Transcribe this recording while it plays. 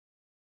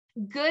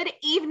Good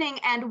evening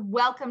and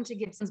welcome to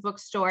Gibson's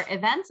Bookstore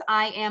events.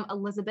 I am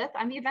Elizabeth.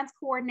 I'm the events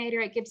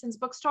coordinator at Gibson's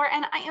Bookstore,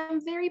 and I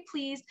am very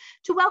pleased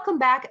to welcome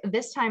back,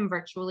 this time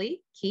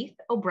virtually, Keith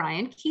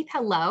O'Brien. Keith,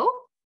 hello.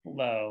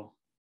 Hello.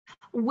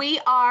 We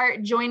are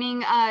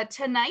joining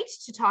tonight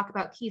to talk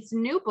about Keith's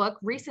new book,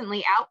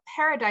 recently out,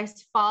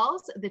 Paradise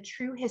Falls, The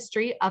True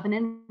History of an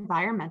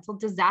Environmental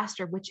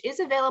Disaster, which is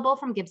available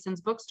from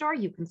Gibson's Bookstore.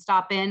 You can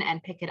stop in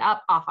and pick it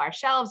up off our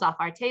shelves, off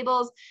our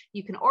tables.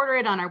 You can order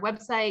it on our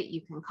website.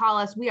 You can call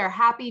us. We are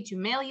happy to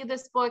mail you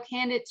this book,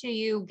 hand it to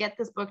you, get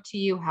this book to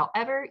you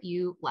however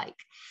you like.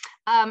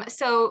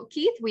 So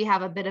Keith, we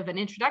have a bit of an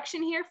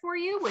introduction here for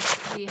you,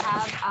 which we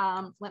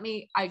have,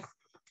 I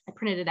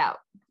printed it out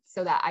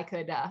so that I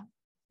could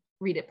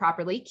read it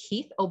properly.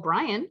 Keith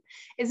O'Brien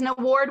is an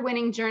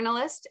award-winning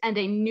journalist and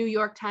a New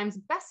York Times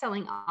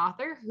bestselling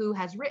author who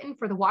has written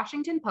for the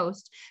Washington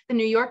Post, the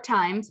New York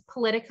Times,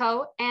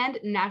 Politico, and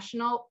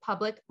National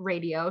Public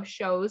Radio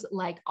shows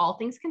like All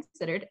Things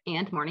Considered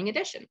and Morning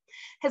Edition.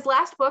 His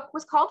last book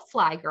was called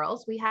Fly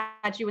Girls. We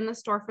had you in the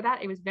store for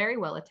that. It was very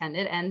well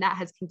attended, and that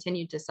has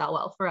continued to sell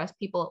well for us.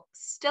 People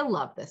still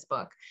love this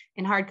book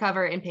in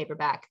hardcover and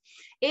paperback.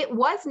 It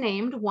was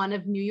named one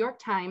of New York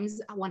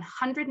Times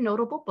 100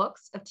 Notable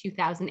Books of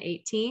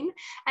 2018,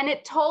 and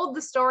it told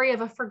the story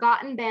of a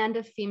forgotten band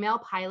of female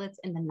pilots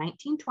in the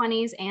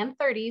 1920s and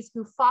 30s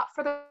who fought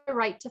for the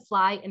right to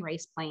fly and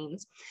race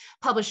planes.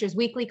 Publishers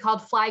Weekly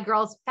called Fly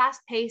Girls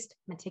fast-paced,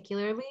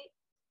 meticulously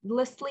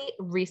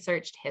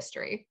researched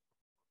history.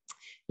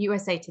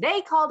 USA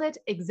Today called it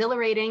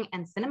exhilarating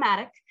and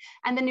cinematic,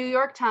 and the New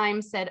York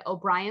Times said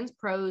O'Brien's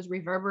prose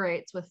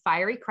reverberates with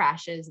fiery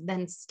crashes,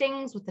 then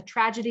stings with the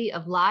tragedy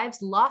of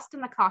lives lost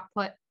in the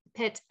cockpit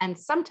and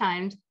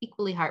sometimes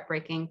equally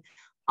heartbreaking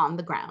on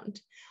the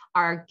ground.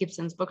 Our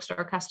Gibson's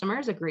Bookstore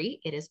customers agree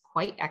it is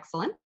quite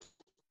excellent.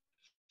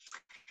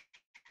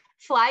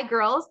 Fly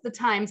Girls, the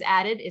Times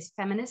added, is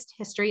feminist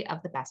history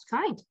of the best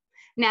kind.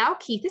 Now,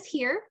 Keith is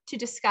here to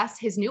discuss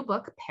his new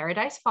book,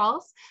 Paradise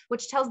Falls,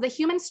 which tells the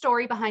human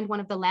story behind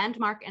one of the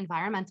landmark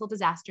environmental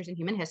disasters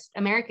in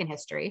American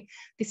history,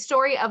 the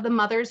story of the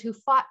mothers who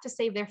fought to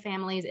save their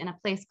families in a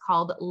place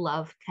called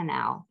Love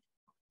Canal.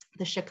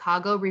 The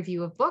Chicago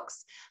Review of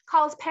Books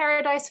calls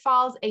Paradise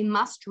Falls a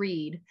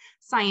must-read.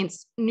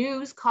 Science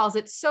News calls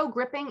it so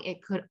gripping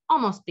it could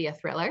almost be a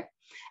thriller.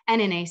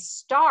 And in a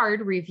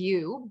starred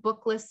review,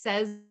 Booklist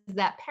says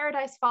that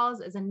Paradise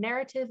Falls is a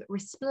narrative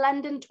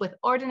resplendent with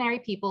ordinary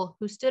people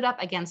who stood up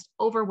against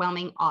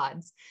overwhelming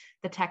odds.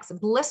 The text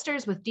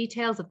blisters with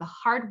details of the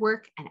hard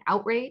work and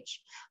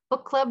outrage.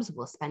 Book clubs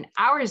will spend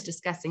hours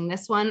discussing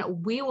this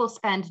one. We will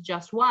spend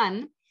just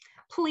one.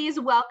 Please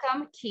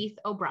welcome Keith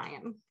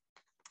O'Brien.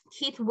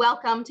 Keith,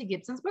 welcome to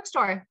Gibson's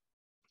Bookstore.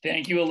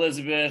 Thank you,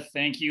 Elizabeth.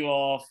 Thank you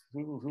all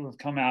who have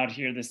come out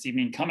here this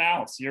evening. Come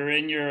out. You're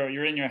in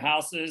your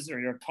houses or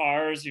your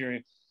cars, your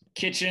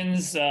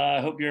kitchens.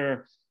 I hope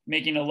you're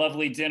making a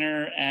lovely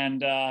dinner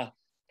and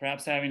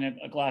perhaps having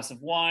a glass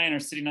of wine or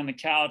sitting on the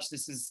couch.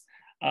 This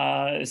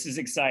is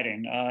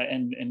exciting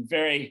and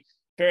very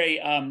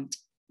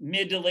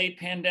mid to late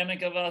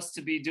pandemic of us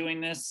to be doing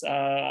this.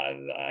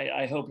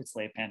 I hope it's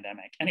late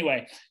pandemic.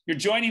 Anyway, you're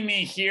joining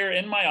me here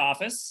in my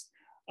office.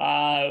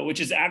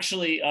 Which is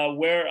actually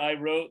where I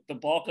wrote the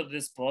bulk of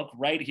this book,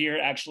 right here,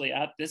 actually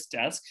at this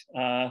desk.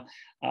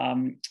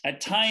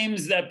 At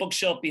times, that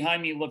bookshelf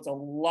behind me looked a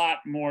lot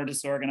more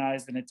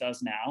disorganized than it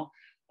does now.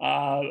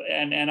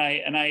 And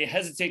I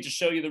hesitate to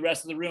show you the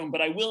rest of the room,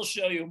 but I will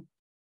show you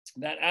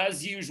that,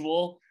 as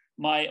usual,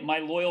 my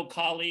loyal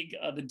colleague,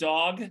 the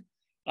dog,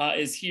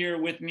 is here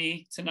with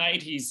me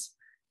tonight. He's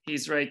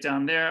right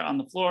down there on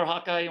the floor.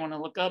 Hawkeye, you want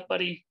to look up,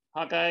 buddy?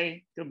 Hawkeye,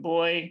 good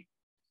boy.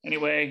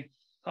 Anyway.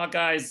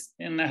 Hawkeye's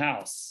in the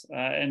house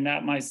and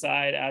at my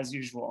side as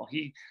usual.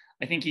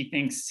 I think he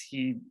thinks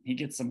he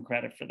gets some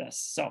credit for this.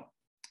 So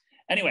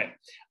anyway,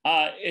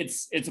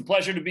 it's a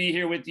pleasure to be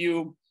here with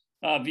you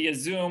via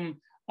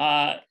Zoom.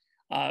 We're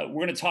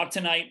going to talk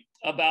tonight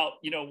about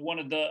one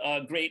of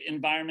the great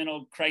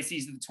environmental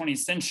crises of the 20th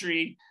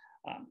century,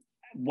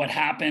 what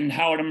happened,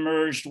 how it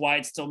emerged, why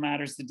it still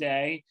matters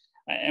today,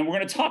 and we're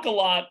going to talk a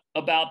lot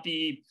about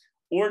the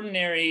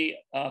ordinary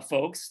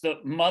folks, the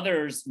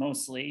mothers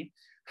mostly,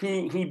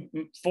 who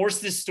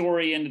forced this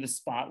story into the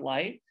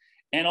spotlight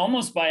and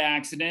almost by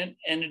accident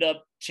ended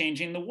up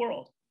changing the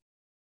world.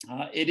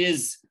 It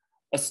is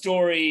a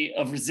story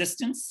of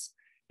resistance.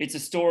 It's a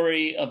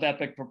story of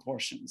epic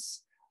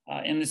proportions.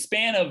 In the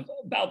span of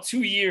about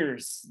 2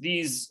 years,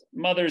 these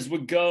mothers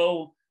would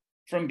go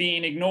from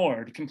being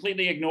ignored,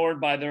 completely ignored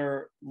by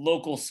their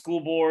local school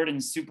board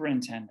and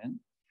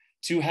superintendent,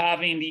 to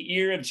having the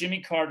ear of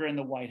Jimmy Carter in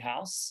the White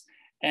House.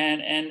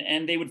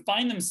 And they would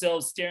find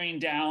themselves staring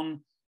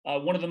down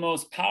one of the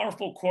most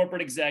powerful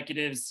corporate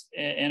executives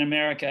in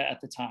America at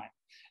the time.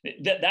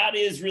 That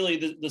is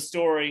really the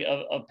story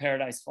of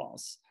Paradise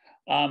Falls.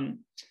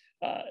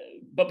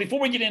 But before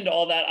we get into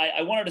all that,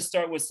 I wanted to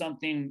start with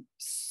something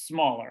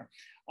smaller.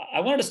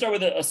 I wanted to start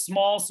with a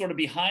small sort of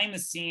behind the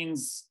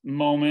scenes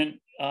moment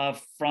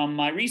from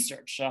my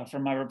research,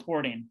 from my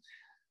reporting.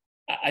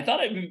 I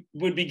thought I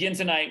would begin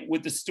tonight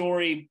with the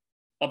story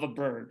of a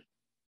bird.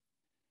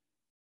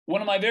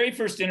 One of my very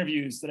first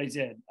interviews that I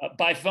did,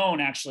 by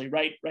phone actually,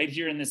 right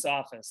here in this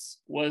office,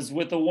 was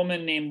with a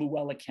woman named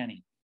Luella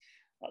Kenny.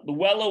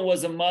 Luella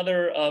was a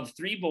mother of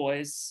 3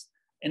 boys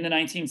in the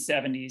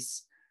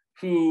 1970s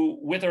who,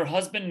 with her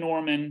husband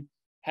Norman,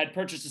 had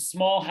purchased a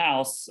small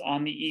house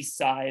on the east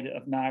side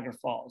of Niagara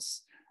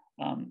Falls.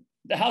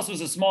 The house was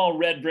a small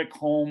red brick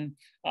home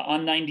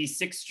on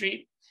 96th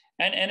Street.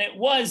 And it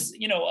was,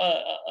 you know,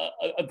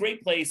 a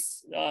great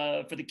place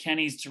for the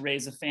Kennys to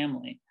raise a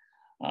family.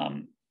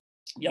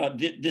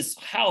 This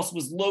house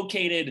was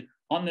located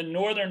on the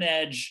northern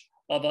edge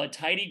of a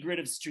tidy grid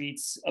of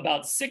streets,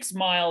 about 6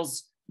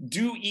 miles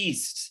due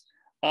east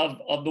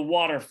of the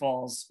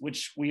waterfalls,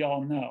 which we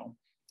all know.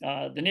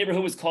 The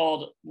neighborhood was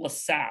called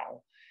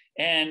LaSalle.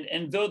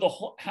 And though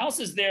the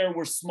houses there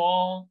were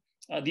small,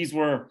 these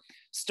were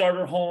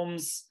starter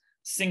homes,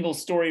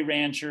 single-story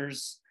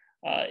ranchers,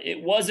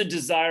 it was a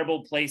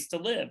desirable place to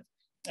live.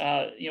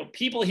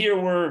 People here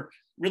were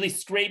really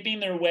scraping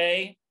their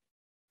way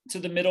to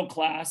the middle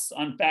class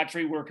on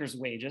factory workers'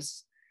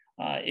 wages.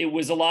 It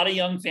was a lot of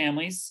young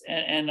families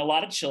and a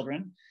lot of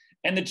children.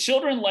 And the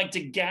children liked to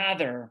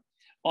gather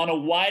on a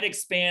wide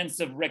expanse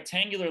of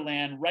rectangular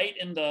land right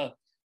in the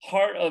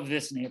heart of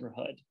this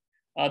neighborhood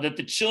that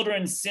the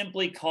children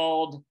simply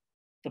called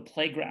the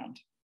playground.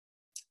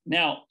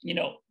 Now,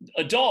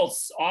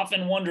 adults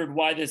often wondered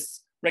why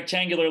this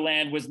rectangular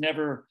land was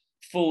never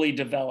fully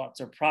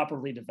developed or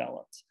properly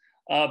developed.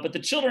 But the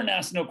children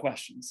asked no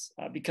questions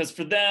because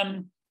for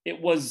them, it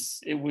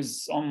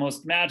was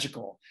almost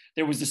magical.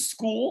 There was a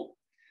school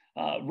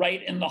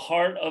right in the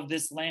heart of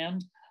this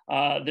land.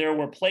 There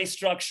were play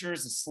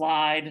structures, a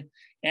slide,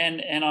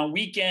 and on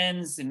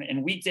weekends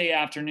and weekday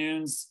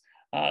afternoons,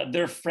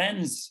 their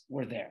friends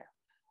were there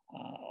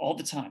all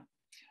the time.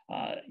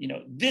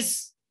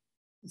 This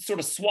sort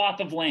of swath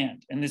of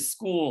land and this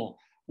school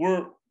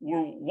were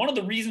one of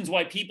the reasons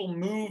why people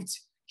moved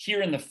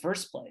here in the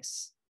first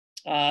place.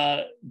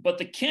 But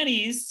the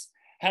Kennys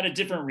had a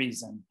different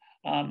reason.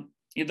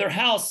 Their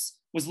house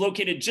was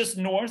located just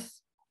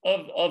north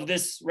of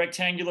this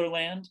rectangular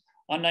land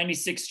on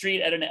 96th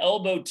Street at an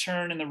elbow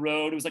turn in the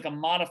road. It was like a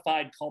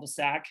modified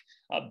cul-de-sac,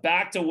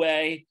 backed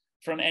away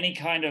from any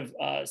kind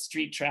of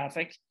street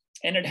traffic.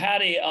 And it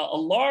had a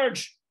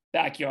large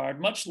backyard,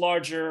 much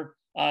larger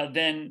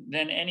than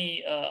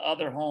any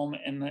other home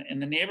in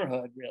the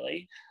neighborhood,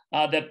 really,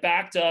 that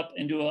backed up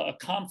into a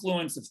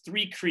confluence of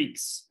 3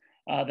 creeks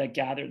that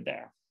gathered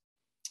there.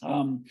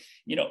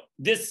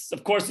 This,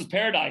 of course, was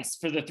paradise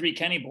for the 3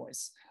 Kenny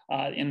boys.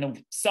 In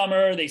the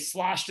summer, they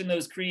sloshed in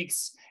those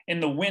creeks. In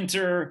the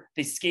winter,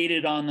 they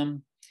skated on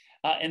them.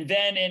 And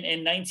then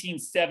in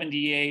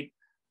 1978,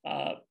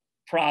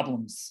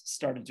 problems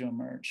started to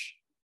emerge.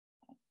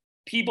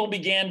 People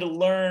began to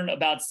learn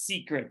about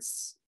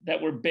secrets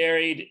that were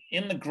buried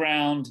in the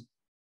ground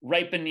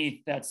right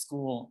beneath that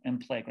school and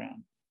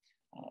playground.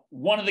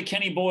 One of the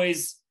Kenny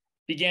boys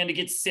began to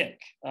get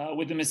sick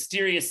with a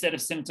mysterious set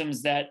of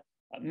symptoms that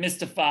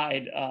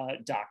mystified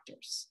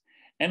doctors.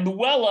 And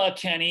Luella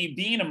Kenny,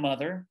 being a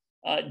mother,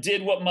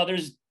 did what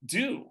mothers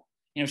do.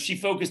 She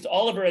focused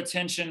all of her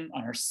attention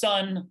on her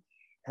son,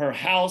 her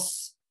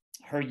house,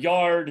 her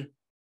yard,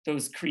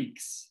 those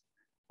creeks.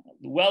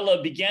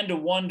 Luella began to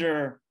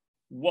wonder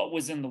what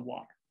was in the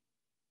water.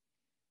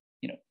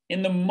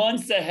 In the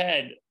months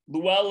ahead,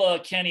 Luella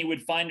Kenny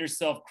would find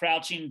herself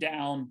crouching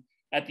down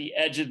at the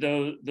edge of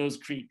those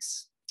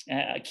creeks,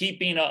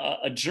 keeping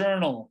a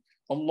journal,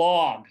 a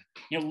log,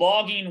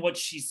 logging what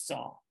she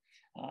saw.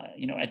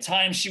 At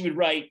times she would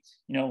write,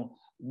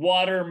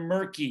 water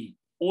murky,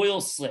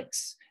 oil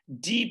slicks,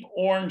 deep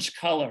orange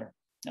color,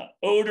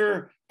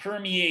 odor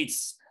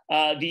permeates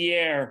the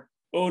air,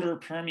 odor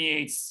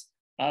permeates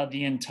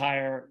the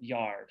entire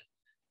yard.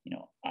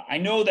 I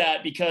know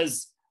that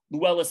because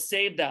Luella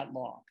saved that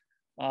log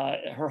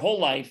her whole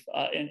life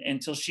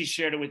until she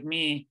shared it with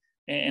me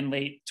in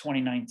late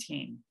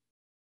 2019.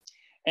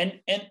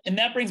 And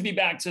that brings me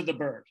back to the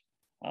bird,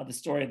 the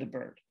story of the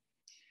bird.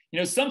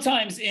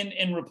 Sometimes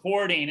in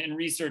reporting and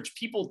research,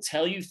 people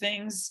tell you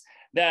things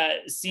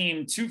that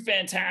seem too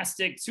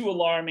fantastic, too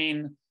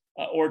alarming,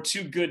 or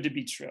too good to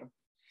be true.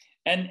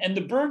 And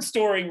the bird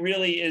story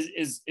really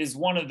is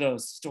one of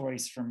those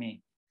stories for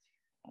me.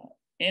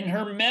 In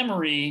her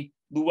memory,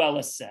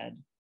 Luella said,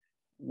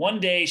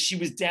 one day she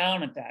was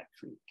down at that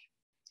creek.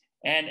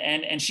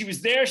 And she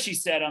was there, she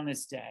said, on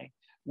this day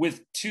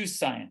with 2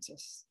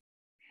 scientists.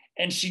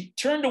 And she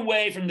turned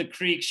away from the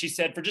creek, she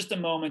said, for just a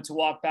moment to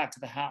walk back to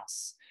the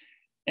house.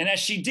 And as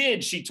she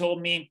did, she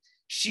told me,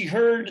 she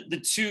heard the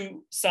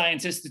 2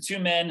 scientists, the 2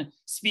 men,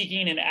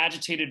 speaking in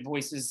agitated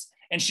voices,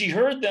 and she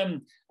heard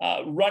them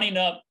running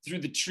up through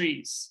the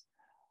trees.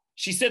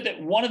 She said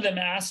that one of them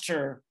asked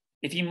her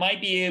if he might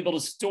be able to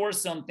store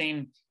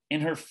something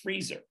in her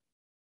freezer.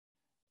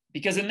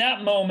 Because in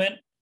that moment,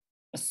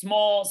 a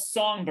small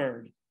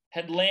songbird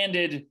had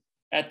landed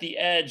at the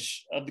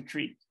edge of the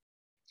creek.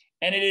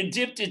 And it had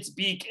dipped its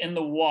beak in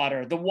the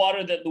water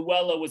that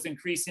Luella was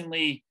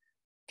increasingly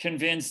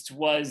convinced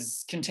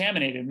was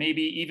contaminated,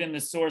 maybe even the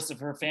source of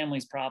her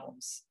family's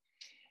problems.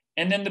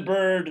 And then the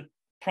bird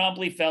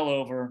promptly fell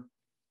over.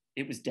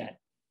 It was dead.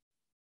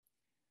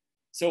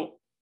 So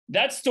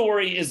that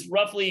story is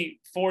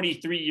roughly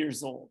 43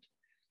 years old.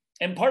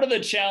 And part of the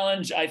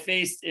challenge I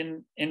faced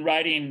in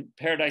writing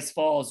Paradise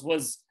Falls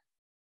was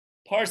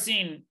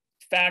parsing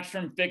fact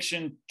from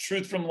fiction,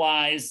 truth from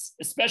lies,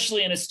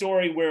 especially in a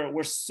story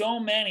where so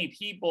many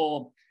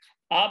people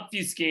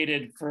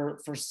obfuscated for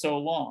so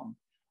long.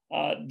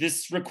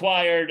 This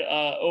required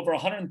over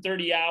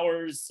 130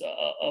 hours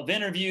of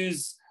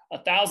interviews,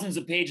 thousands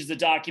of pages of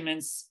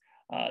documents,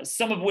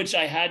 some of which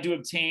I had to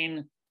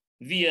obtain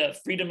via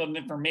Freedom of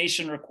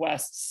Information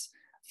requests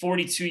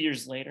 42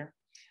 years later.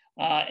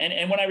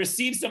 And when I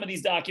received some of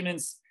these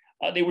documents,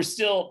 they were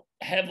still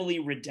heavily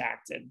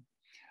redacted.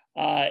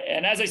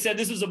 And as I said,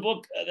 this was a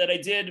book that I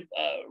did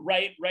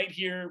right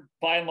here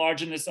by and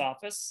large in this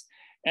office.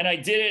 And I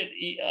did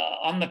it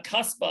on the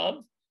cusp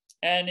of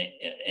and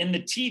in the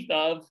teeth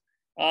of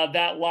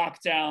that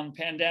lockdown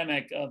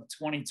pandemic of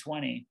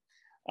 2020,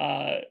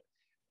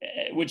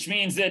 which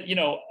means that,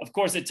 of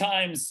course, at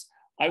times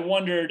I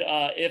wondered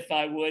if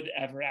I would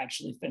ever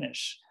actually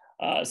finish.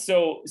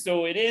 So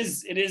it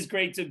is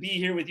great to be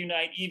here with you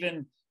tonight,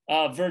 even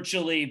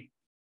virtually.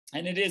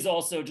 And it is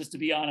also, just to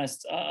be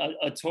honest,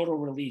 a total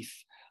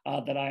relief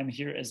that I'm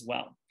here as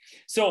well.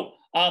 So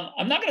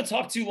I'm not going to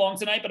talk too long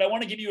tonight, but I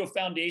want to give you a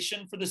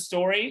foundation for the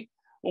story,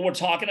 what we're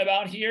talking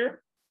about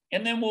here.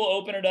 And then we'll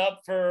open it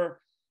up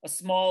for a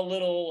small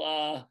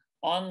little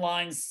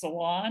online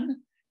salon,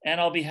 and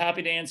I'll be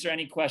happy to answer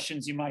any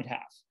questions you might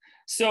have.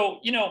 So,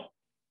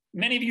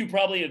 many of you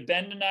probably have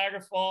been to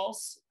Niagara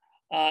Falls.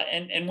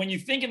 And when you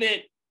think of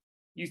it,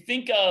 you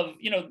think of,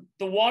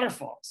 the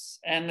waterfalls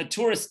and the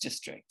tourist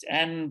district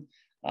and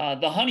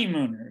the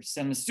honeymooners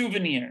and the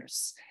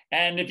souvenirs.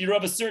 And if you're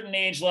of a certain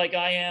age like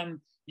I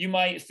am, you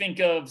might think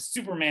of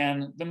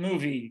Superman, the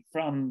movie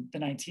from the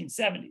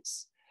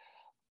 1970s.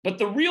 But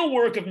the real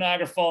work of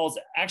Niagara Falls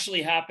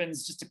actually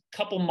happens just a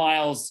couple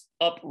miles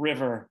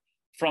upriver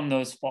from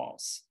those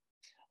falls.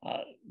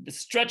 The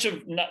stretch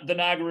of the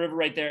Niagara River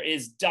right there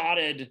is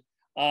dotted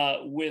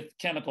with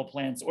chemical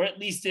plants, or at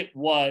least it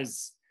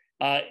was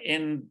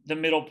in the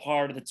middle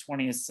part of the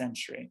 20th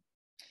century.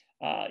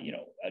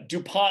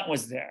 DuPont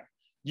was there,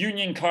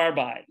 Union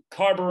Carbide,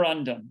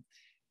 Carborundum,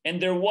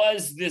 and there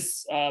was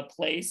this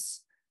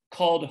place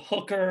called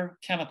Hooker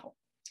Chemical.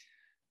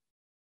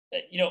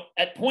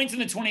 At points in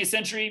the 20th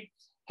century,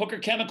 Hooker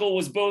Chemical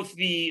was both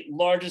the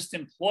largest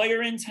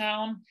employer in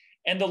town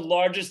and the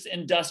largest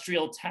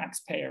industrial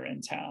taxpayer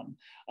in town.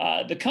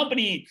 The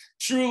company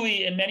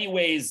truly, in many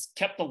ways,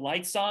 kept the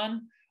lights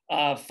on,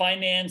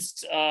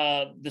 financed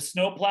the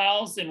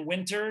snowplows in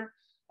winter,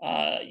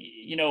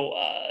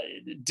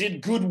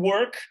 did good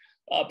work,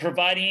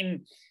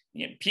 providing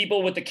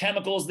people with the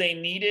chemicals they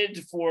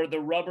needed for the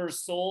rubber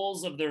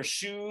soles of their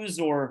shoes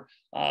or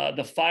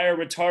the fire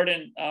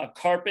retardant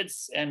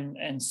carpets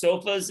and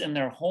sofas in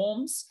their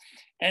homes.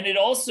 And it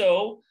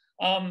also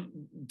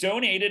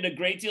donated a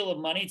great deal of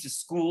money to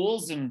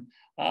schools and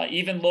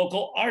even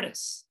local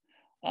artists.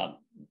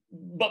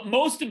 But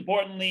most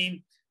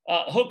importantly,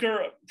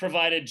 Hooker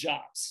provided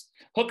jobs.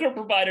 Hooker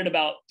provided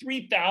about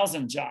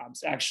 3,000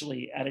 jobs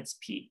actually at its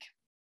peak.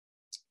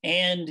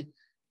 And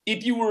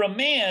if you were a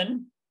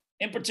man,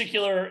 in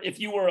particular, if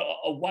you were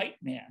a white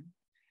man,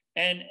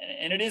 and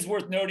it is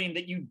worth noting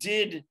that you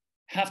did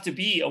have to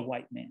be a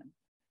white man,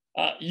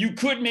 you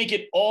could make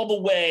it all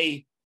the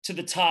way to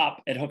the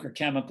top at Hooker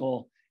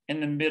Chemical in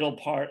the middle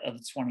part of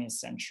the 20th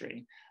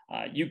century.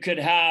 You could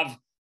have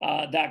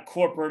that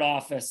corporate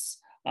office.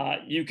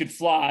 You could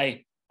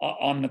fly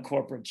on the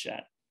corporate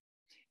jet.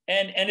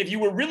 And if you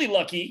were really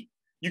lucky,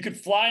 you could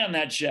fly on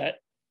that jet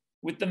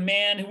with the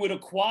man who would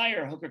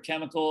acquire Hooker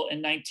Chemical in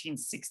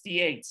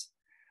 1968.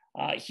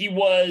 He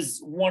was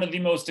one of the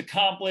most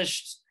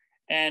accomplished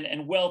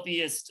and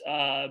wealthiest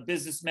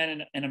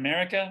businessmen in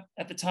America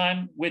at the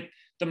time, with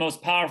the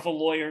most powerful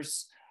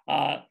lawyers.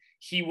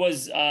 He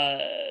was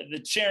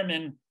the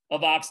chairman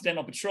of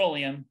Occidental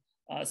Petroleum.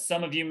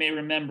 Some of you may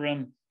remember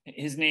him.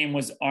 His name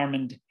was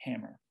Armand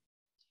Hammer.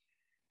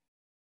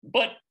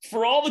 But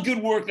for all the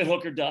good work that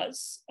Hooker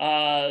does,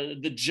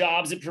 the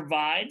jobs it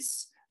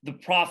provides, the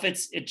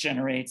profits it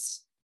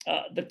generates,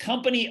 the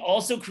company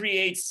also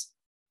creates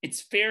its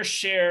fair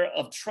share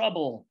of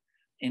trouble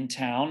in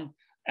town,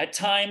 at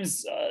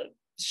times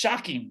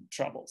shocking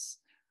troubles.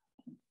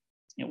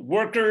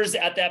 Workers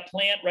at that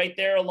plant right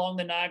there along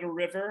the Niagara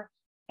River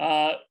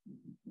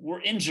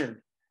were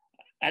injured,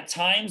 at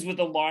times with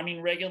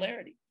alarming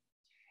regularity.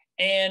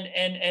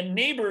 And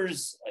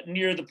neighbors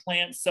near the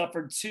plant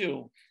suffered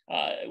too,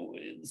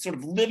 sort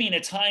of living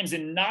at times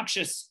in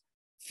noxious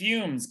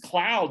fumes,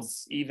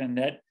 clouds even,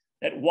 that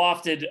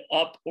wafted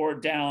up or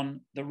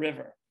down the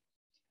river.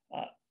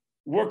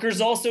 Workers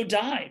also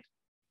died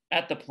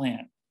at the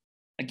plant,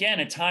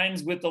 again, at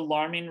times with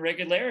alarming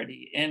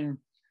regularity, in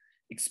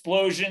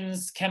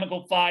explosions,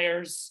 chemical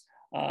fires,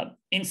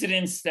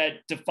 incidents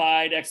that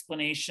defied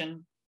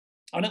explanation.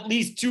 On at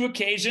least 2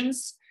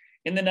 occasions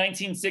In the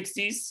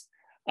 1960s,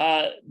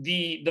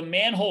 the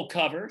manhole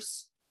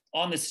covers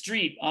on the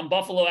street on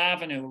Buffalo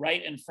Avenue,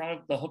 right in front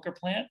of the Hooker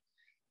plant,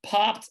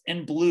 popped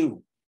and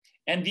blew.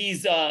 And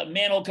these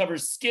manhole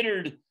covers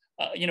skittered,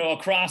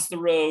 across the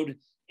road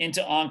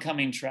into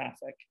oncoming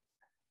traffic.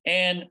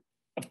 And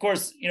of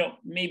course,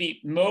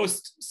 maybe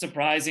most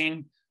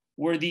surprising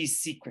were these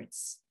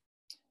secrets.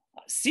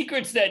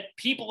 Secrets that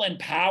people in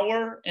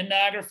power in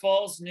Niagara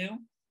Falls knew,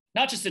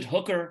 not just at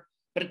Hooker,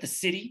 but at the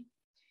city,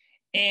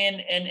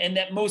 and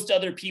that most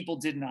other people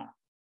did not.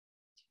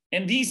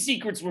 And these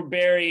secrets were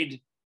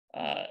buried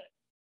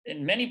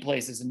in many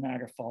places in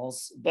Niagara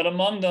Falls, but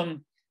among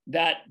them,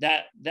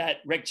 that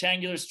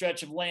rectangular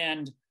stretch of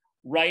land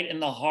right in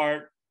the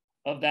heart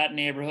of that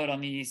neighborhood on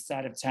the east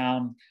side of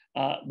town,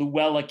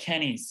 Luella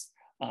Kenny's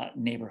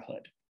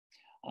neighborhood.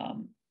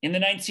 In the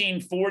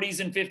 1940s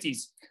and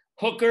 50s,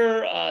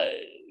 Hooker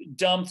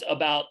dumped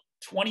about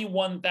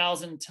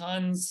 21,000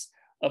 tons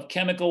of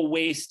chemical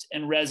waste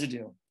and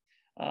residue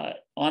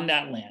on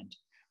that land,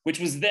 which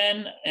was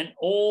then an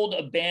old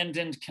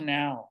abandoned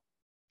canal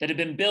that had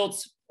been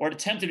built or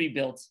attempted to be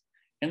built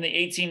in the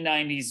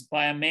 1890s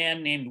by a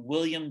man named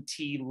William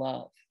T.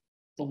 Love,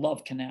 the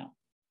Love Canal.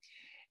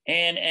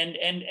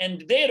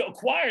 And they had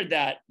acquired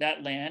that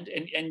land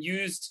and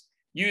used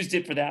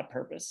it for that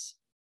purpose.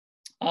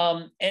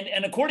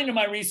 And according to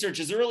my research,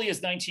 as early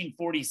as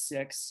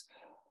 1946,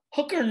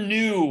 Hooker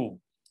knew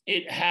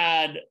it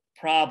had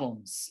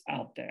problems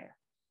out there.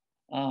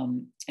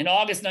 In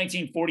August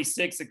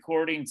 1946,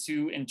 according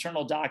to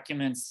internal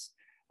documents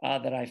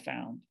that I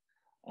found,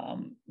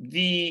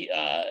 the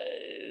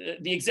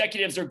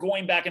executives are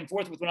going back and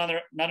forth with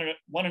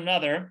one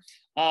another,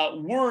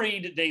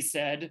 worried, they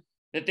said,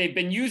 that they've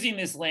been using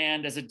this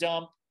land as a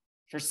dump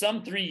for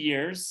some 3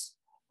 years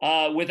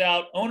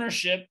without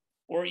ownership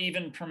or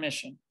even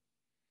permission.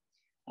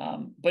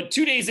 But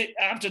 2 days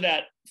after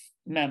that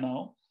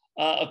memo,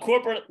 a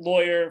corporate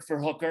lawyer for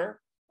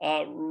Hooker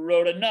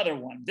wrote another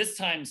one, this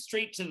time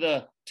straight to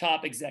the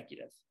top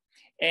executive.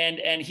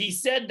 And he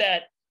said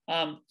that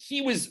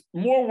he was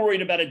more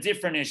worried about a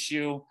different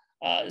issue,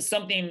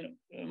 something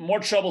more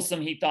troublesome,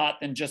 he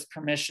thought, than just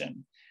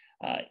permission.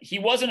 He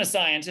wasn't a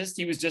scientist,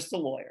 he was just a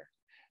lawyer.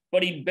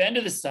 But he'd been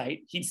to the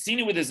site, he'd seen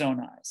it with his own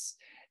eyes,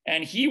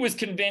 and he was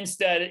convinced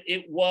that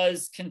it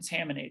was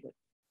contaminated.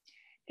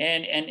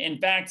 And in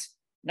fact,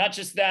 not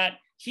just that,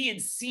 he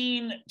had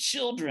seen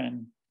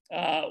children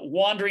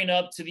wandering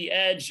up to the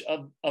edge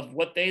of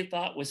what they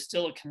thought was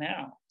still a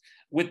canal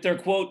with their,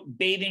 quote,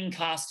 bathing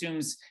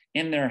costumes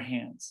in their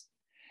hands.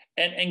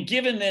 And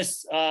given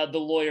this, the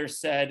lawyer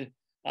said,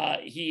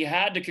 he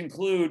had to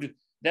conclude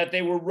that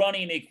they were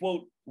running a,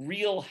 quote,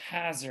 real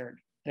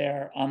hazard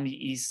there on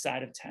the east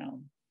side of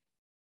town.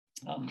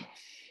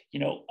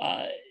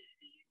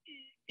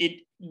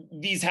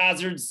 These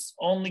hazards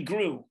only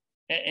grew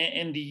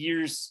in the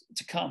years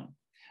to come.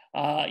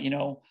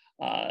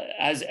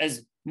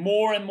 As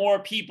more and more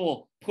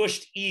people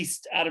pushed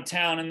east out of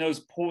town in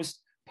those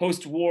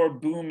post-war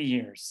boom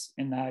years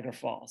in Niagara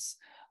Falls.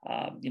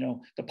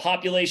 The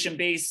population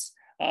base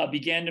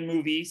began to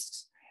move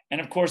east.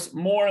 And of course,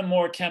 more and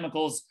more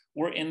chemicals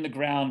were in the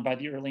ground by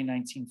the early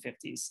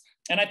 1950s.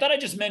 And I thought I'd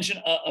just mention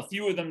a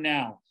few of them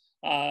now.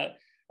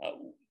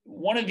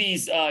 One of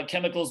these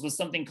chemicals was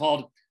something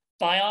called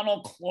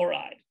thionyl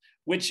chloride,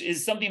 which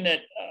is something that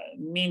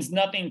means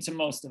nothing to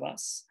most of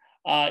us.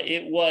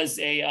 It was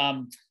a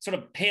sort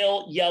of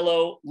pale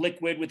yellow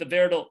liquid with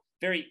a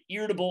very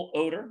irritable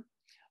odor.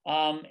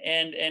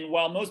 And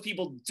while most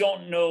people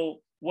don't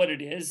know what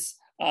it is,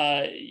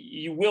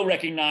 you will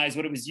recognize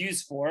what it was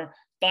used for.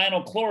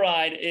 Thionyl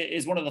chloride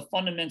is one of the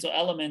fundamental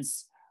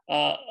elements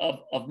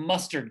of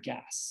mustard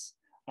gas,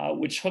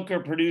 which Hooker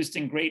produced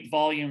in great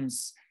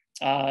volumes,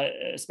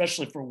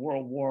 especially for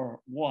World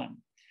War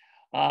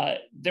I.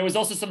 There was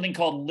also something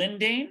called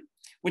lindane,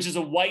 which is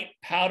a white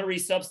powdery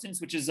substance,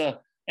 which is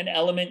an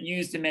element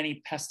used in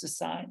many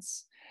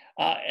pesticides.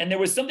 And there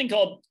was something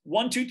called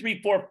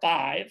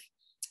 1,2,3,4,5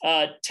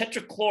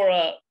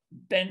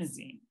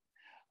 tetrachlorobenzene,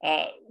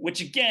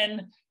 which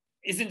again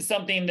isn't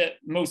something that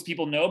most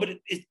people know, but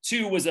it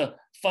too was a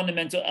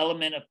fundamental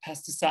element of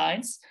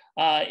pesticides.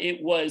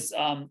 It was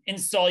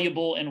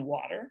insoluble in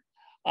water,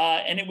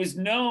 and it was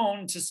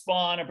known to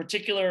spawn a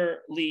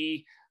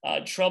particularly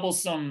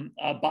troublesome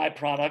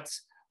byproduct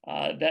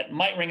that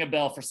might ring a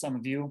bell for some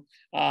of you.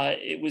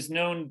 It was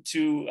known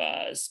to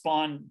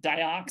spawn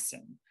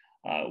dioxin,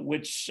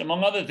 which,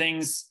 among other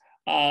things,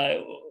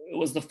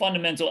 was the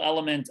fundamental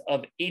element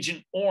of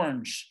Agent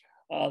Orange,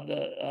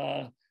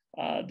 the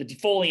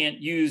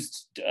defoliant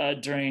used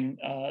during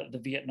the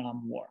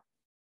Vietnam War.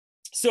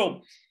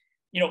 So,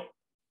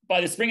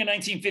 by the spring of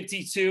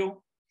 1952,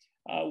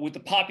 with the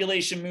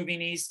population moving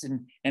east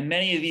and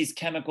many of these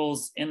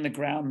chemicals in the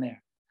ground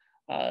there,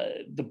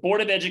 the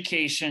Board of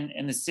Education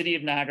in the city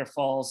of Niagara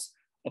Falls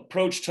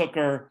approached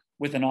Hooker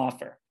with an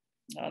offer.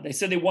 They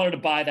said they wanted to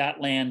buy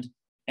that land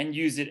and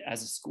use it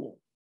as a school.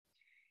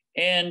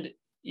 And,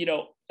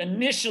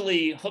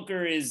 initially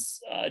Hooker is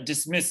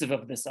dismissive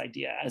of this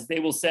idea, as they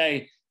will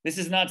say, this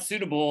is not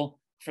suitable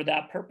for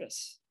that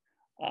purpose.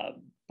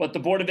 But the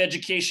Board of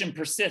Education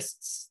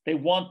persists. They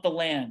want the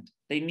land.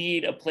 They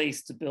need a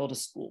place to build a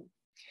school.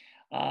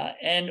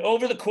 And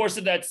over the course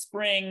of that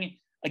spring,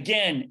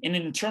 again, in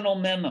internal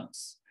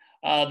memos,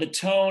 the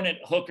tone at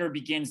Hooker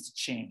begins to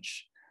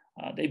change.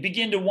 They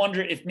begin to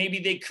wonder if maybe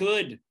they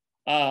could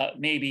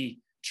maybe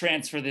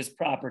transfer this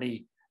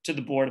property to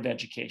the Board of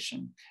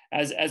Education.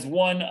 As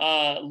one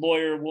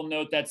lawyer will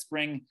note that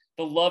spring,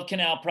 the Love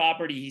Canal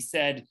property, he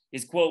said,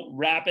 is, quote,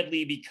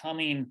 rapidly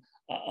becoming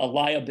a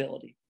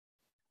liability.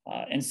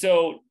 And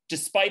so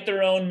despite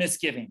their own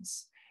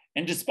misgivings,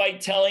 and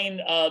despite telling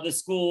the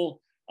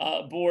school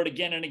board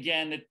again and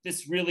again that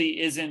this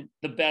really isn't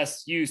the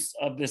best use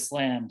of this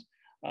land,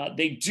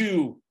 they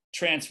do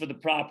transfer the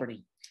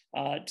property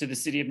to the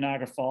city of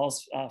Niagara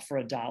Falls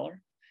for $1.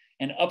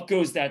 And up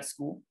goes that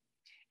school.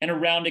 And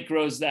around it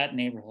grows that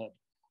neighborhood,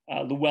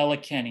 Luella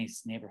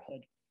Kenny's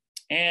neighborhood.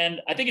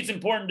 And I think it's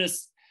important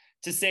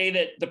to say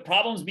that the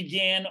problems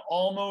began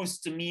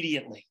almost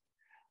immediately.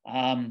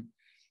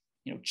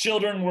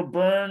 Children were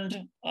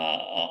burned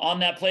on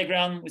that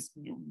playground with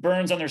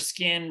burns on their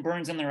skin,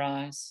 burns in their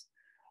eyes.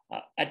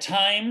 At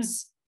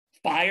times,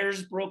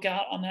 fires broke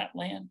out on that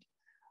land.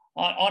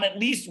 On at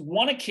least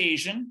one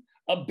occasion,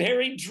 a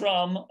buried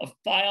drum of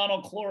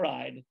thionyl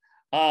chloride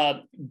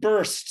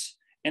burst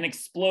and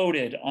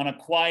exploded on a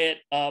quiet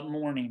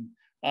morning,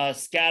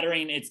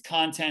 scattering its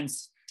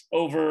contents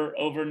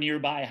over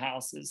nearby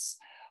houses.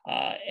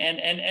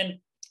 And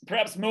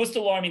perhaps most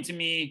alarming to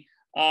me,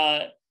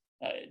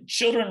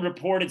 children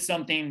reported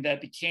something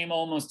that became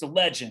almost a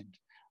legend.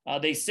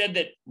 They said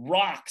that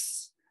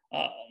rocks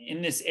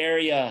in this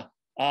area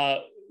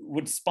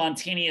would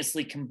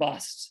spontaneously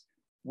combust,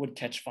 would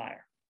catch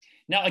fire.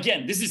 Now,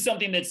 again, this is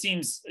something that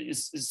seems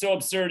so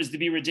absurd as to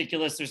be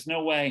ridiculous. There's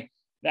no way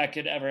that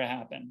could ever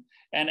happen.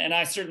 And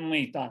I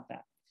certainly thought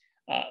that.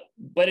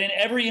 But in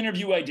every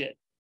interview I did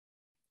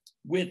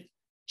with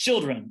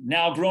children,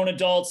 now grown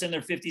adults in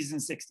their 50s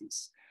and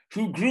 60s,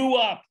 who grew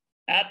up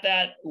at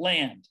that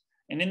land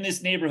and in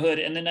this neighborhood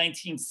in the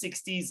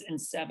 1960s and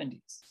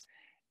 70s,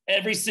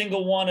 every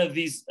single one of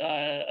these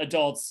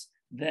adults,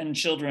 then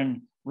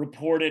children,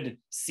 reported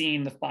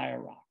seeing the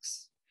fire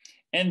rocks.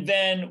 And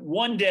then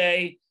one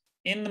day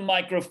in the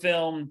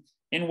microfilm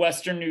in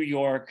Western New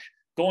York,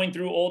 going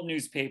through old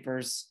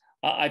newspapers,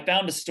 I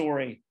found a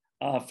story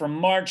from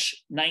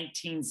March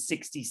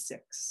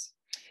 1966.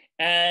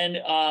 And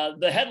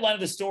the headline of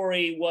the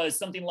story was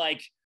something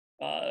like,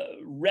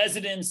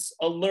 residents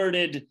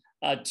alerted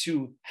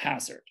to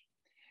hazard.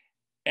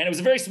 And it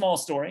was a very small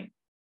story.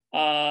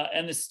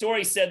 And the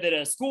story said that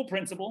a school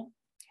principal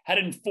had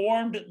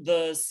informed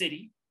the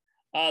city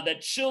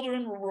that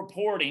children were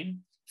reporting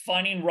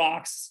finding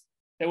rocks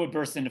that would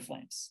burst into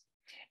flames.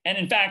 And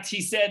in fact,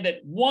 he said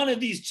that one of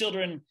these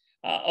children,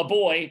 a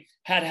boy,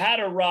 had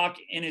a rock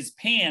in his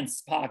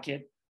pants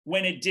pocket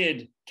when it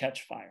did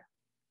catch fire.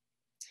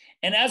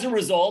 And as a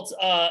result,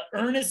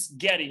 Ernest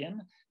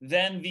Gideon,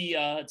 then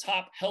the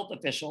top health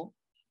official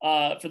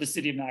for the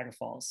city of Niagara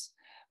Falls,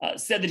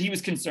 said that he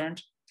was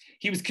concerned.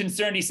 He was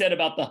concerned, he said,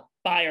 about the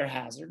fire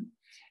hazard.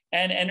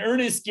 And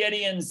Ernest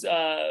Gideon's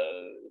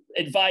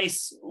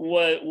advice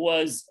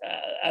was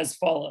as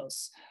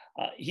follows.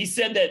 He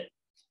said that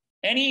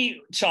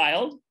any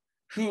child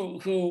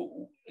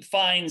who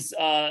finds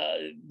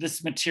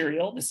this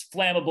material, this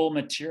flammable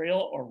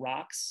material or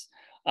rocks,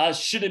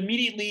 should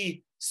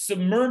immediately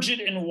submerge it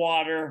in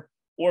water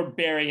or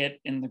bury it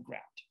in the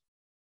ground.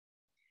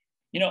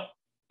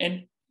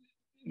 And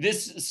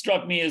this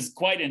struck me as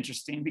quite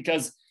interesting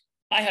because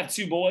I have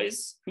two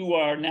boys who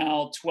are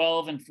now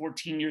 12 and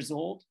 14 years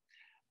old.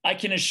 I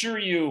can assure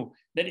you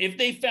that if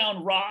they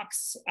found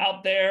rocks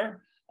out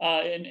there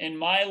in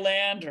my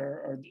land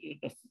or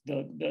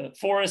the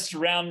forest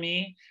around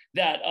me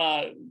that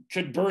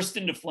could burst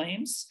into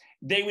flames,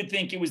 they would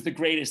think it was the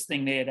greatest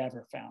thing they had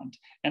ever found.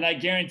 And I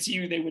guarantee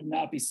you they would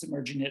not be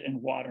submerging it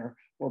in water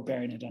or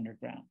burying it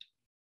underground.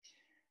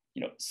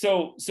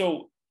 So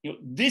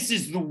this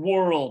is the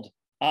world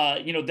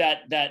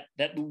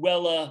that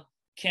Luella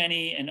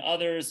Kenny and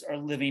others are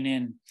living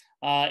in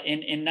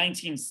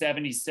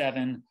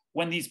 1977,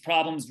 when these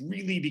problems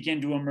really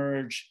begin to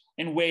emerge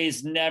in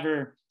ways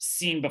never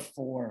seen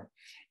before.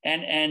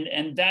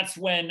 And that's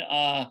when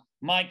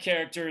my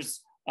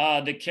characters,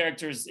 the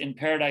characters in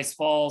Paradise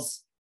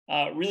Falls,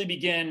 really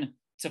begin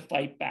to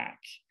fight back.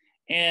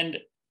 And,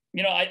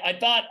 I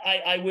thought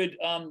I would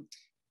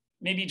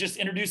maybe just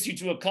introduce you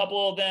to a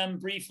couple of them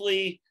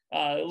briefly,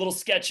 little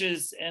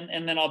sketches,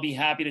 and then I'll be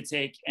happy to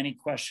take any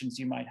questions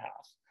you might have.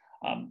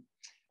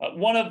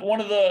 One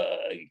of the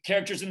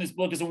characters in this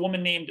book is a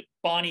woman named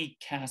Bonnie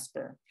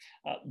Casper.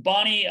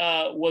 Bonnie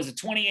was a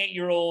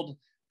 28-year-old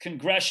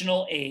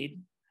congressional aide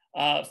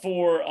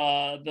for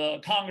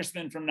the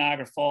congressman from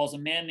Niagara Falls, a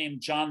man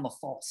named John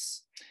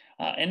LaFalce.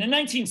 And in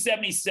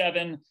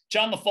 1977,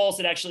 John LaFalce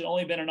had actually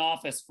only been in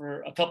office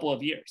for a couple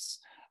of years,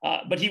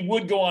 but he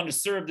would go on to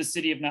serve the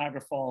city of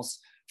Niagara Falls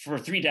for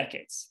 3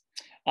 decades.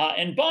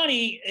 And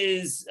Bonnie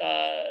is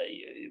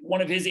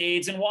one of his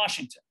aides in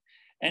Washington.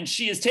 And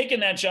she has taken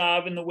that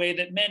job in the way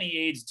that many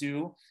aides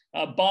do.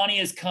 Bonnie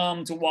has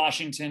come to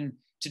Washington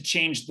to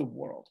change the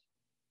world.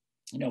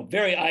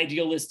 Very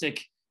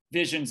idealistic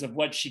visions of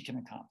what she can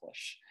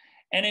accomplish.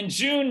 And in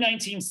June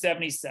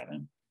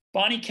 1977,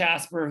 Bonnie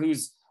Casper,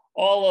 who's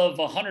all of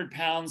 100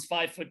 pounds,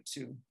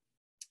 5'2",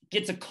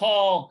 gets a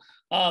call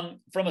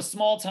from a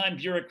small-time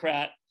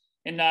bureaucrat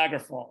in Niagara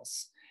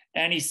Falls.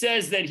 And he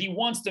says that he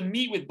wants to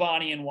meet with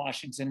Bonnie in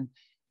Washington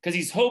because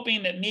he's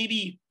hoping that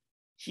maybe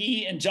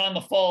he and John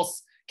the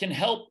False can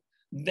help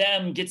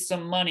them get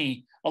some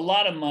money, a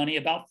lot of money,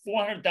 about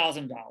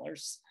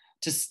 $400,000,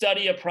 to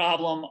study a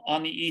problem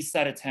on the east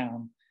side of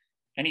town.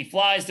 And he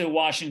flies to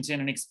Washington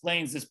and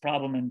explains this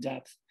problem in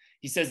depth.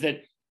 He says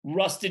that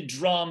rusted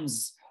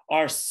drums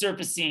are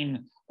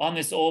surfacing on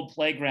this old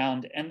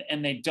playground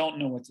and they don't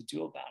know what to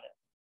do about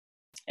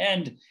it.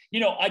 And,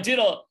 I did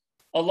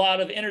a lot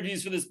of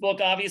interviews for this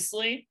book,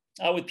 obviously,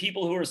 with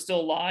people who are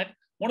still alive.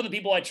 One of the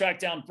people I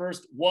tracked down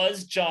first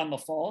was John the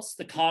False,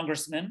 the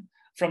congressman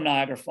from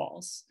Niagara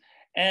Falls.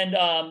 And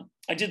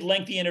I did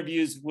lengthy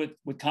interviews with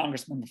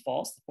Congressman the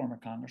False, the former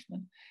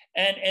congressman.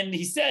 And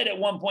he said at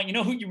one point,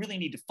 who you really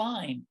need to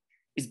find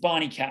is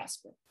Bonnie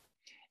Casper.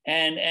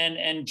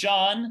 And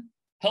John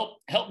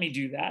helped me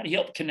do that. He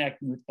helped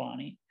connect me with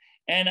Bonnie.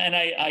 And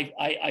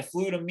I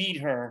flew to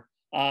meet her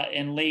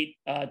in late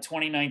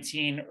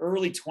 2019,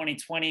 early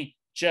 2020,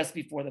 just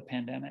before the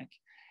pandemic.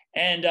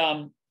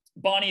 And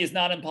Bonnie is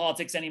not in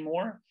politics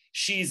anymore.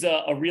 She's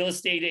a real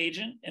estate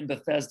agent in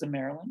Bethesda,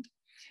 Maryland.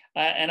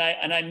 And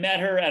I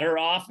met her at her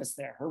office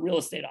there, her real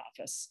estate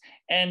office.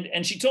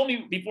 And she told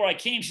me before I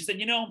came, she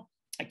said,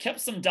 I kept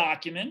some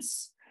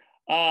documents.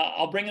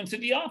 I'll bring them to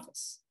the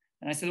office.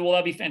 And I said, well,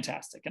 that'd be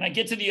fantastic. And I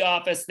get to the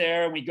office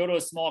there and we go to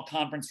a small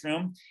conference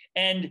room,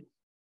 and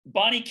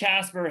Bonnie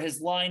Casper has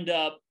lined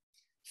up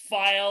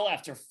file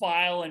after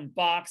file and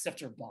box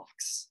after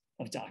box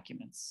of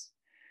documents.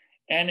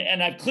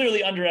 And I've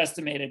clearly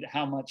underestimated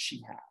how much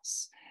she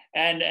has.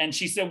 And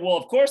she said, well,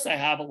 of course I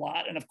have a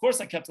lot. And of course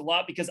I kept a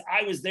lot because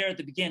I was there at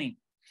the beginning.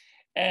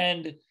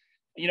 And,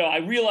 I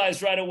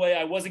realized right away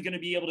I wasn't going to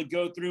be able to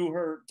go through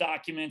her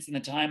documents in the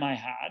time I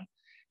had.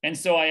 And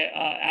so I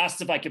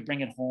asked if I could bring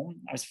it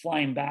home. I was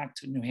flying back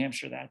to New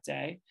Hampshire that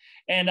day.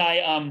 And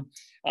I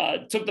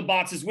took the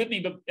boxes with me,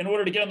 but in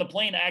order to get on the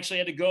plane, I actually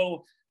had to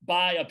go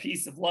buy a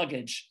piece of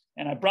luggage.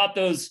 And I brought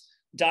those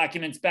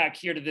documents back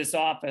here to this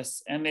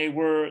office, and they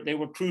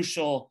were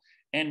crucial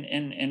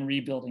in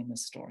rebuilding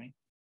this story.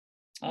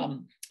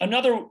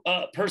 Another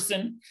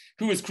person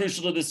who is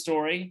crucial to this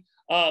story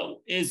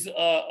is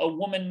a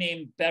woman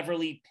named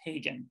Beverly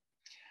Pagan.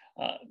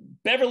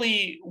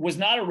 Beverly was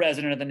not a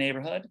resident of the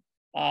neighborhood.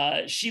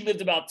 She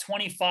lived about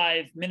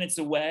 25 minutes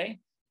away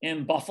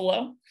in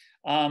Buffalo.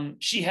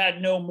 She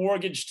had no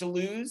mortgage to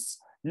lose,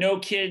 no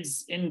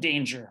kids in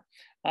danger.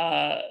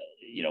 But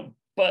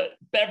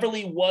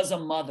Beverly was a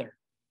mother.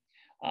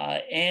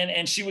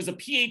 And she was a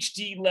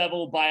PhD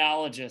level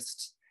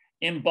biologist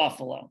in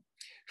Buffalo,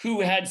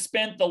 who had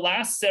spent the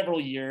last several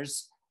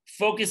years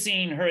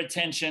focusing her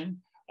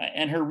attention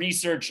and her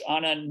research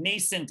on a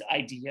nascent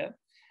idea.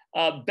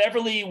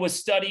 Beverly was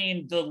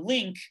studying the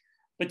link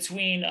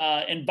between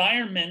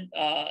environmental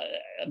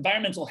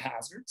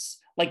hazards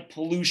like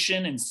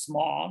pollution and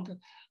smog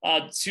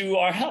to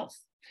our health.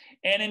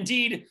 And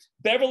indeed,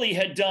 Beverly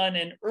had done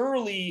a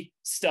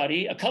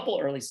couple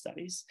early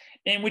studies,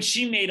 in which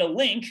she made a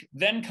link,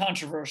 then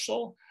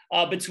controversial,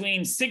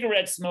 between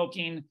cigarette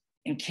smoking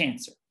and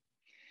cancer.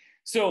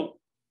 So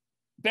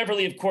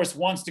Beverly, of course,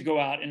 wants to go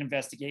out and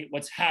investigate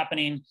what's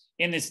happening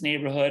in this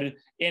neighborhood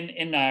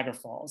in Niagara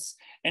Falls.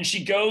 And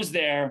she goes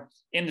there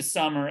in the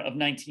summer of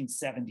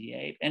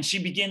 1978, and she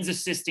begins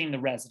assisting the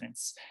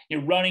residents,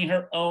 running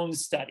her own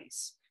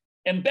studies.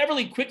 And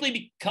Beverly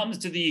quickly comes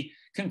to the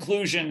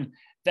conclusion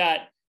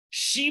that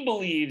she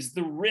believes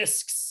the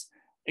risks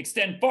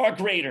extend far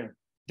greater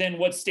than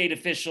what state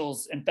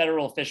officials and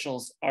federal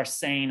officials are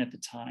saying at the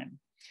time.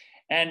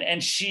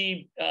 And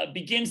she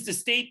begins to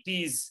state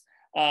these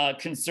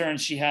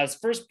concerns she has,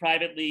 first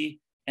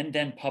privately and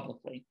then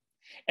publicly.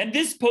 And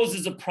this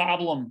poses a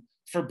problem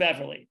for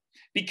Beverly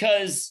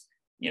because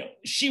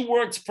she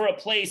worked for a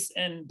place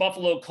in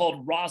Buffalo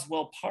called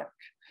Roswell Park,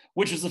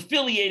 which was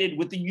affiliated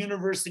with the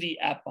University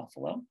at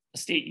Buffalo, a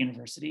state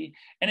university,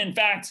 and in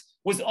fact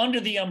was under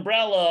the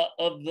umbrella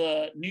of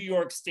the New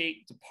York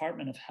State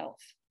Department of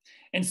Health.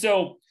 And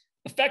so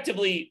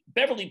effectively,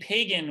 Beverly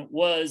Pagan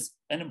was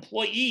an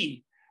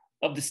employee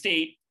of the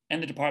state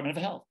and the Department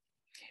of Health.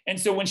 And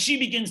so when she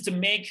begins to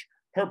make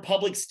her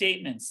public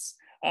statements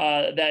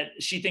that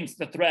she thinks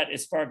the threat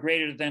is far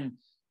greater than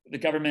the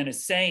government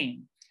is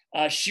saying,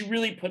 she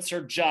really puts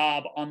her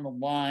job on the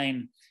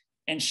line,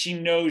 and she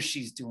knows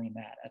she's doing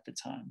that at the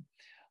time.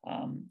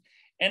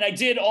 And I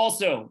did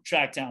also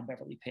track down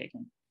Beverly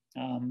Pagan.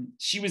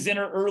 She was in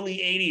her early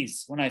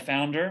 80s when I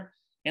found her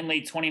in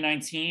late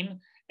 2019,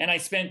 and I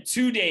spent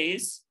 2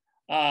 days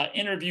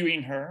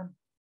interviewing her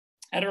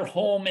at her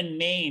home in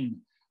Maine,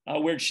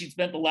 where she'd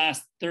spent the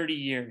last 30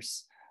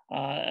 years,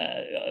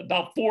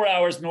 about 4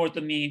 hours north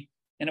of me,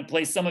 in a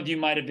place some of you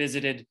might have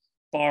visited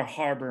Bar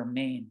Harbor,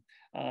 Maine,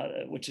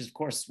 which is, of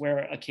course, where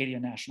Acadia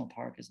National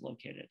Park is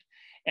located.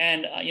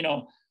 And,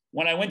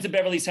 when I went to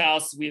Beverly's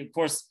house, we, of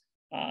course,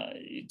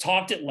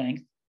 talked at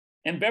length.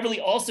 And Beverly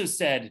also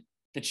said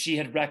that she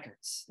had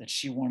records that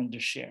she wanted to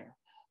share.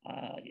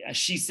 As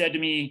she said to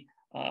me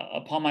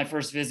upon my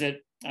first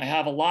visit, I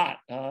have a lot,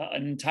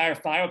 an entire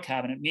file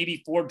cabinet,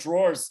 maybe 4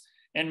 drawers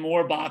and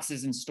more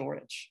boxes in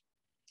storage.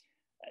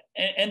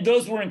 And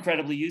those were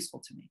incredibly useful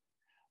to me.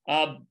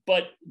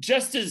 But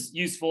just as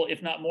useful,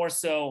 if not more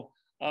so,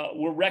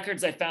 were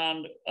records I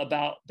found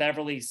about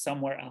Beverly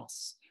somewhere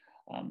else.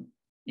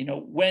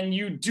 When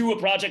you do a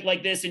project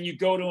like this and you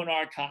go to an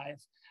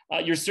archive,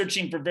 you're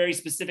searching for very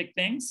specific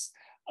things,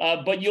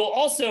 but you'll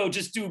also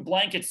just do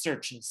blanket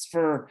searches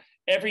for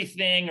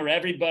everything or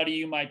everybody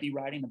you might be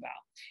writing about.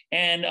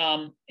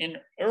 And in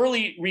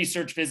early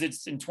research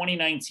visits in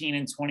 2019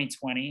 and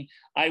 2020,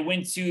 I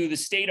went to the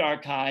State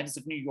Archives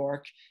of New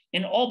York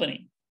in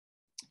Albany.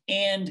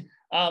 And,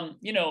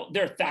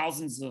 there are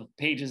thousands of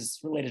pages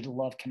related to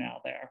Love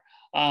Canal there.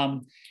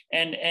 And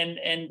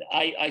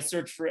I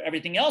searched for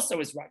everything else I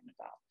was writing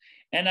about.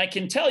 And I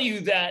can tell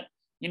you that,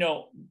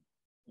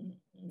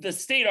 the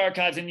State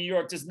Archives in New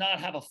York does not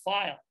have a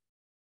file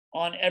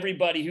on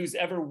everybody who's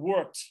ever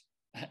worked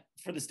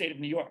for the state of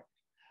New York,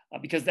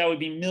 because that would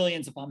be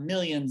millions upon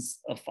millions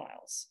of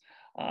files.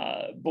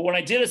 But when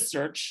I did a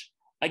search,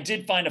 I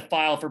did find a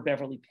file for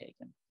Beverly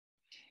Pagan.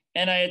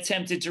 And I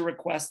attempted to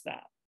request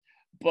that,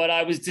 but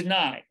I was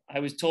denied. I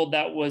was told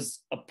that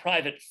was a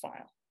private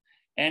file.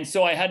 And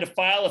so I had to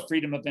file a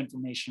Freedom of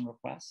Information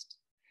request.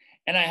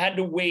 And I had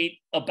to wait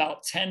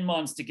about 10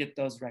 months to get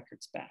those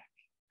records back.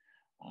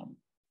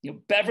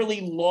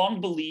 Beverly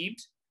long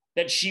believed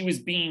that she was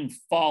being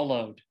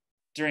followed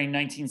during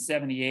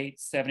 1978,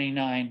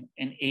 79,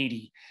 and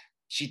 80.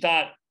 She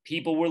thought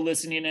people were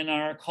listening in on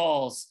our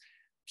calls.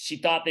 She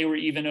thought they were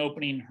even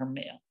opening her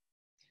mail.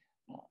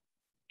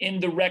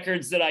 In the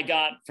records that I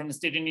got from the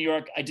state of New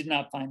York, I did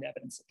not find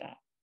evidence of that.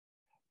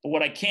 But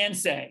what I can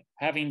say,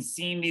 having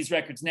seen these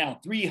records now,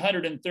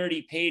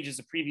 330 pages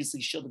of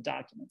previously shielded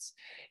documents,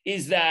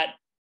 is that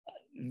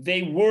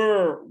they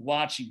were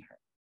watching her.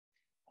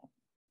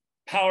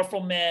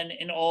 Powerful men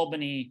in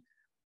Albany,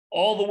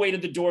 all the way to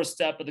the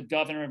doorstep of the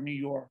governor of New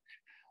York,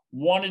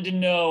 wanted to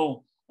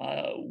know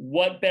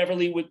what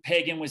Beverly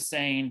Pagan was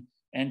saying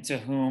and to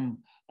whom.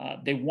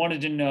 They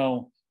wanted to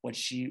know what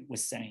she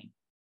was saying.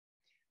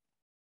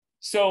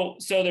 So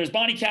there's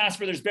Bonnie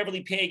Casper, there's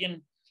Beverly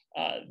Pagan,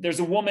 there's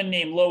a woman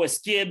named Lois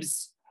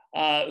Gibbs,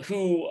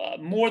 who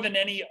more than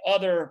any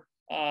other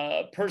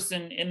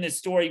person in this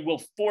story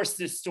will force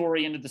this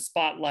story into the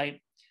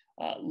spotlight.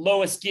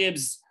 Lois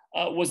Gibbs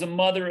was a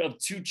mother of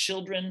 2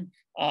 children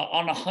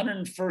on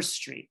 101st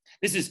Street.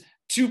 This is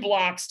 2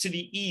 blocks to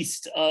the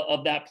east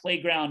of that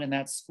playground and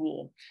that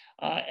school.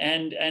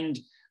 And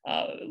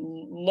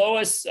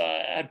Lois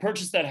had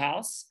purchased that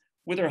house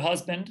with her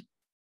husband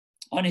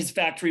on his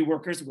factory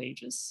workers'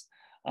 wages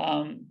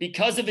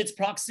because of its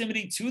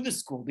proximity to the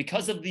school,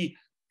 because of the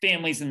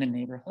families in the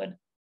neighborhood.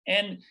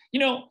 And,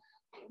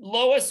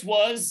 Lois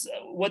was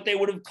what they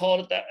would have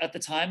called at the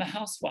time a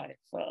housewife,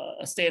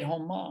 a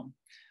stay-at-home mom.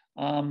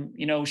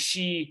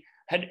 She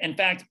had, in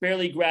fact,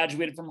 barely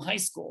graduated from high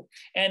school.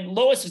 And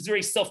Lois was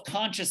very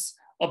self-conscious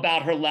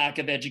about her lack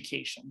of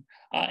education.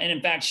 And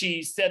in fact,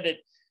 she said that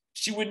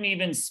she wouldn't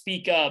even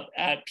speak up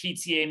at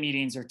PTA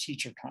meetings or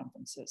teacher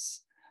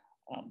conferences.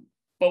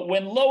 But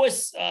when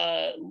Lois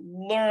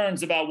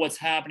learns about what's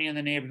happening in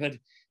the neighborhood,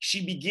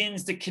 she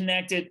begins to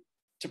connect it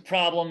to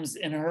problems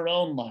in her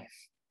own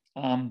life.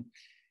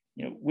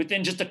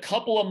 Within just a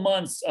couple of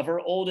months of her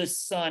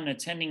oldest son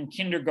attending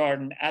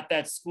kindergarten at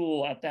that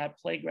school, at that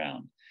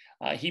playground,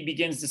 he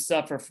begins to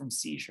suffer from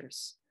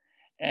seizures.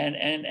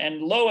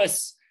 And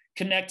Lois,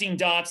 connecting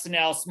dots to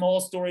now small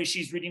stories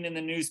she's reading in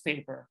the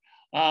newspaper,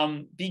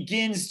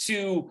 begins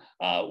to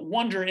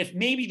wonder if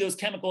maybe those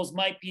chemicals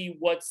might be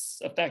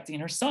what's affecting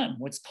her son,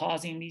 what's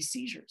causing these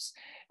seizures.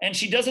 And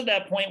she does at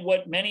that point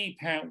what many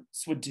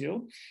parents would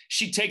do.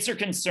 She takes her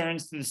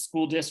concerns to the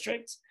school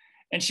district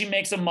and she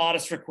makes a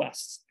modest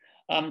request.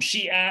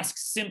 She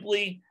asks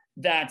simply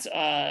that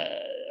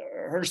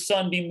her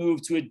son be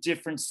moved to a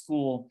different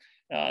school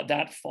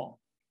that fall.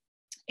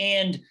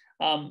 And,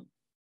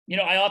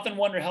 I often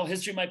wonder how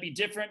history might be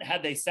different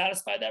had they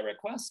satisfied that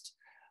request,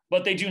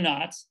 but they do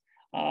not.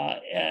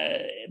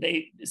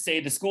 They say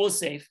the school is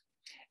safe,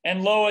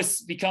 and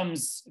Lois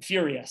becomes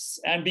furious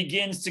and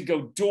begins to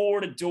go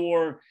door to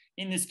door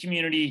in this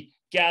community,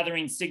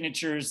 gathering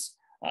signatures,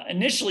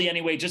 initially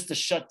anyway, just to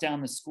shut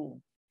down the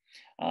school.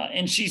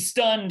 And she's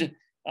stunned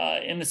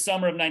in the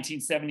summer of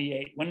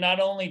 1978, when not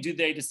only do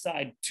they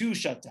decide to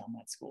shut down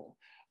that school,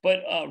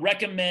 but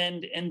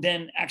recommend and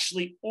then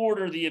actually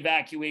order the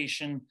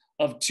evacuation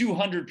of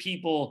 200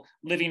 people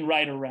living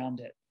right around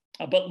it.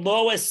 But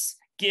Lois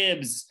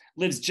Gibbs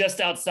lives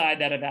just outside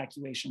that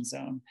evacuation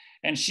zone,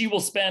 and she will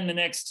spend the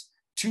next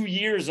 2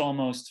 years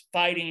almost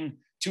fighting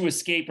to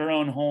escape her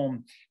own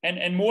home.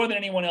 And more than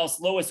anyone else,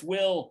 Lois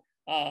will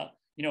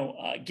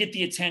get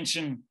the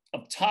attention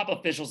of top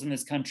officials in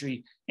this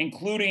country,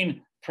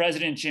 including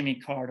President Jimmy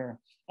Carter.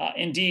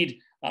 Indeed,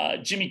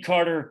 Jimmy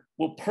Carter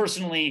will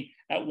personally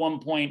at one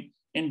point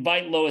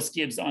invite Lois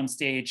Gibbs on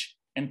stage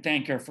and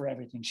thank her for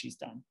everything she's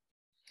done.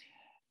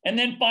 And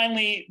then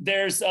finally,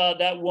 there's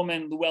that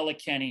woman, Luella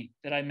Kenny,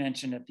 that I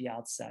mentioned at the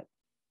outset.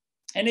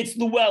 And it's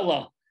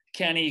Luella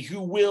Kenny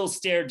who will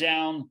stare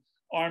down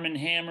Arm &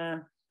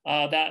 Hammer,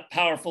 that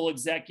powerful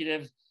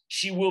executive.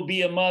 She will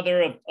be a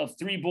mother of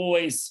 3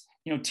 boys,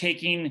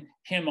 taking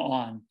him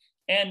on.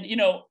 And,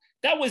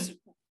 that was,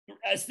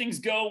 as things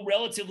go,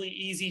 relatively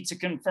easy to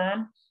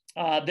confirm.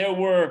 There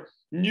were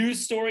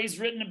news stories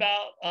written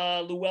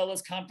about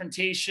Luella's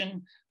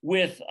confrontation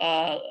with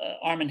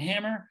Arm &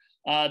 Hammer.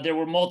 There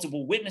were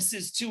multiple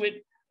witnesses to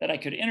it that I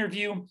could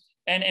interview.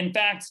 And in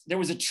fact, there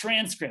was a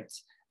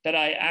transcript that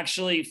I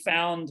actually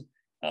found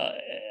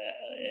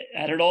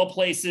at all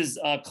places,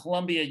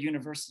 Columbia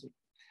University.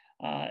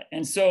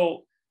 And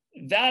so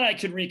that I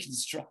could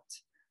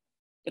reconstruct.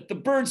 But the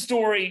Byrd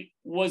story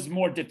was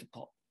more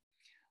difficult.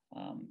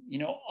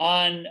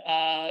 On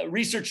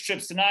research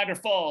trips to Niagara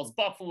Falls,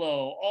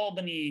 Buffalo,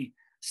 Albany,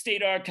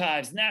 State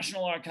Archives,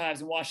 National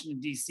Archives in Washington,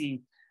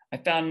 D.C., I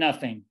found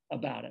nothing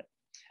about it.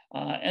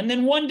 And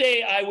then one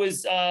day I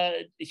was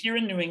here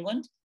in New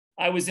England.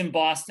 I was in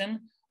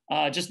Boston,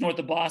 just north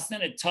of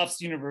Boston at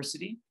Tufts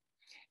University.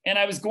 And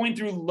I was going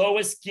through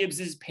Lois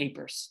Gibbs's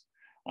papers.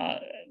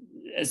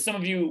 As some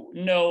of you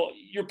know,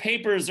 your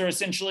papers are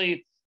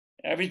essentially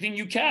everything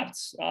you kept,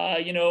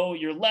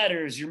 your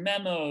letters, your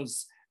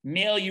memos,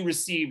 mail you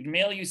received,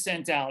 mail you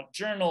sent out,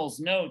 journals,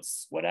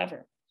 notes,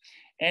 whatever.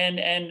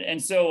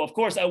 And so, of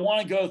course, I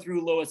want to go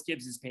through Lois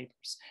Gibbs's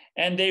papers,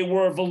 and they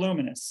were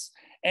voluminous.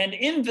 And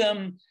in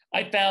them,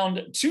 I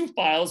found 2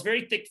 files,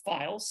 very thick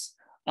files,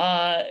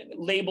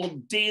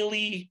 labeled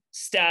Daily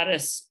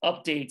Status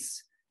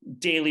Updates,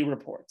 Daily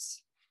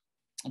Reports.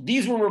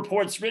 These were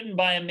reports written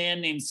by a man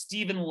named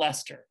Stephen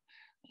Lester.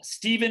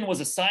 Stephen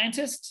was a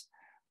scientist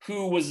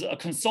who was a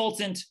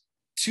consultant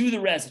to the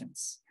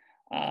residents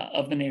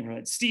of the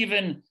neighborhood.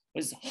 Stephen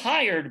was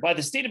hired by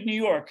the state of New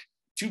York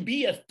to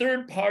be a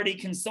third-party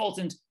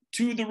consultant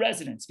to the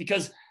residents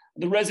because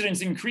the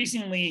residents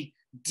increasingly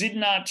did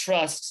not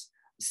trust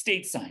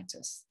state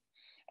scientists.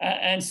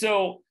 And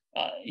so,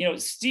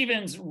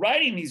 Stephen's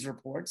writing these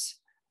reports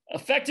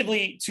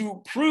effectively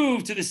to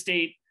prove to the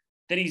state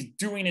that he's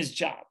doing his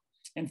job.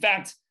 In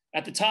fact,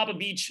 at the top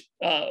of each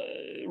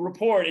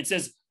report, it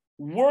says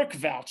work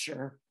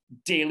voucher,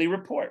 daily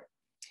report.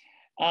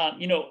 So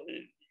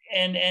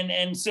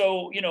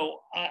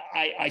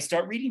I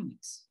start reading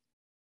these,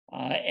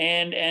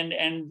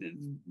 and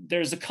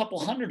there's a couple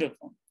hundred of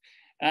them,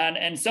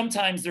 and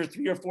sometimes they're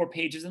 3 or 4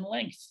 pages in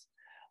length,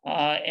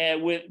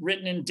 and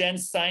written in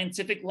dense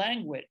scientific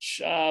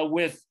language,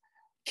 with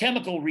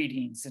chemical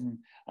readings and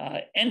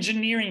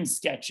engineering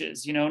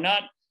sketches.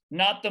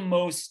 Not the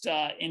most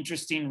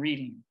interesting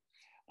reading,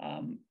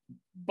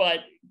 but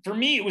for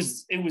me it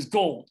was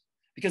gold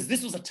because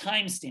this was a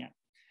timestamp,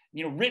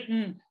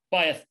 written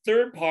by a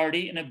third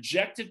party, an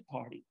objective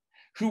party,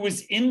 who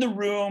was in the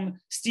room.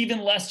 Stephen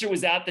Lester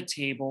was at the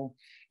table,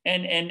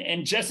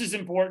 and just as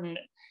important,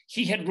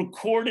 he had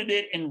recorded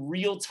it in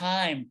real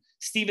time.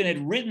 Stephen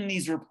had written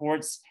these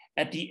reports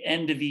at the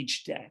end of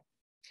each day.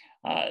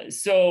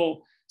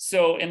 So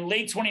in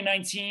late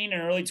 2019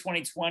 and early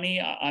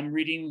 2020, I'm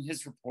reading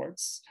his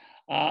reports.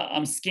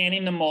 I'm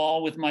scanning them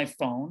all with my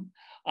phone.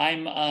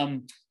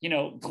 I'm,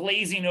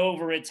 glazing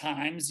over at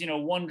times,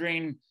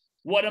 wondering,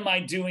 what am I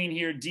doing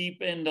here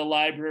deep in the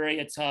library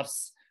at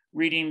Tufts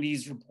reading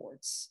these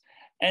reports?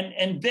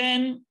 And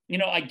then,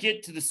 I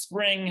get to the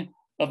spring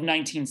of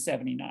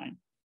 1979.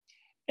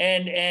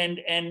 And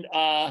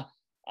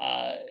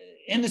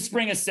in the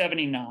spring of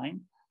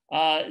 79,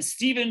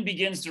 Stephen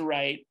begins to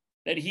write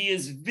that he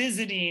is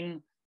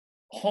visiting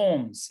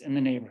homes in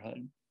the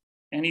neighborhood.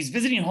 And he's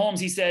visiting homes,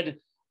 he said,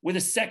 with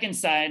a second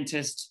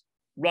scientist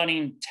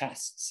running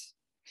tests.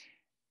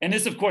 And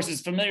this, of course,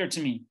 is familiar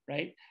to me,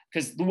 right?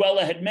 Because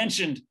Luella had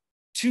mentioned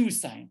 2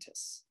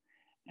 scientists.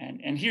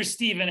 And here's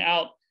Stephen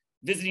out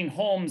visiting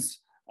homes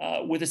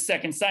with a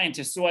second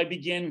scientist. So I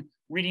begin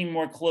reading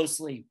more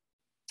closely.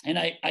 And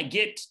I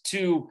get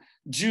to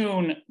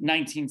June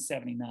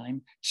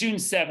 1979, June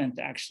 7th,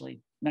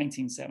 actually,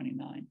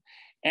 1979.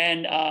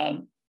 And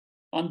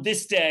on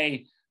this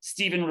day,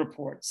 Stephen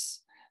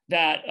reports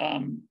that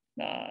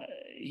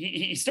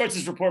he starts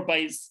his report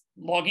by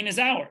logging his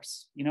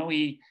hours.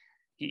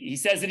 He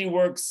says that he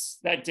works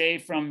that day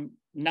from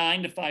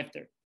 9 to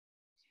 5:30.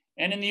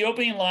 And in the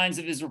opening lines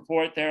of his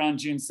report there on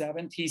June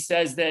 7th, he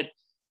says that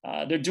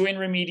they're doing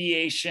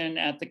remediation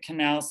at the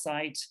canal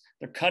site.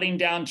 They're cutting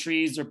down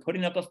trees, they're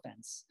putting up a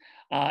fence.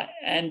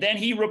 And then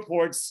he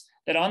reports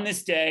that on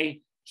this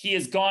day, he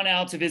has gone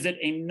out to visit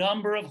a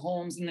number of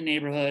homes in the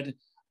neighborhood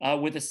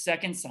with a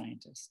second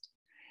scientist.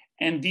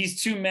 And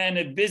these 2 men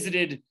have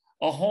visited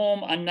a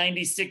home on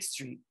 96th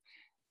Street,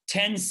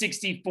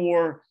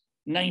 1064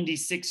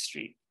 96th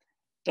Street,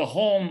 the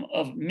home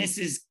of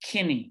Mrs.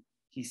 Kinney,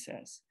 he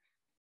says.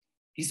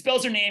 He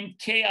spells her name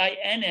Kinney,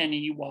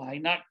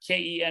 not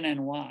Kenny,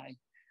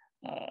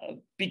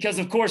 because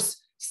of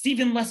course,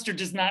 Stephen Lester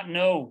does not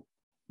know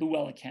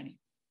Llewellyn Kenny,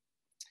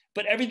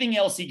 but everything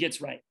else he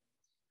gets right.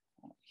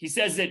 He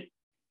says that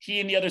he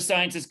and the other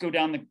scientists go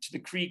down to the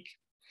creek,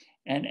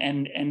 and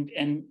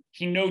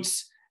he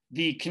notes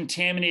the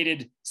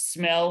contaminated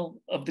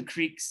smell of the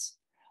creeks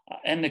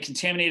and the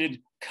contaminated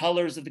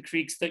colors of the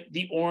creeks,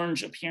 the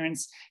orange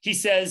appearance. He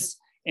says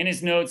in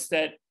his notes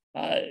that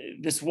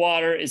this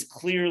water is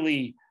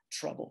clearly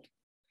troubled.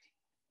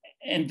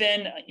 And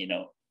then,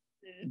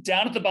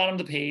 down at the bottom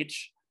of the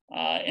page,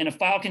 in a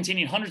file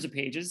containing hundreds of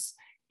pages,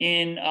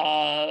 in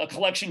a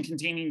collection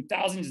containing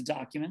thousands of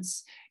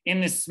documents, in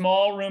this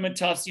small room at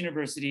Tufts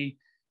University,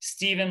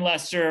 Stephen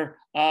Lester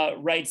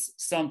writes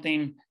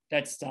something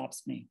that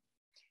stops me.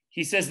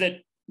 He says that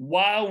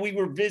while we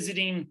were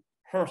visiting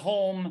her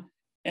home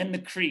and the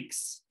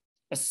creeks,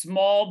 a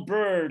small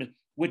bird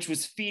which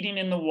was feeding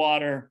in the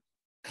water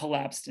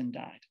collapsed and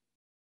died.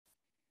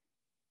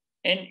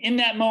 And in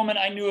that moment,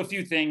 I knew a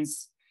few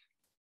things.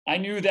 I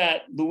knew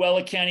that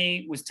Llewellyn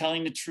Kenny was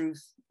telling the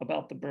truth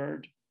about the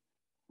bird.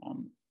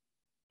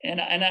 And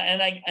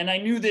I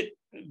knew that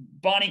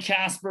Bonnie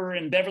Casper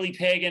and Beverly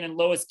Pagan and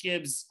Lois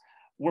Gibbs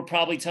were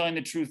probably telling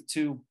the truth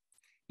too.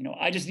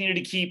 I just needed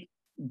to keep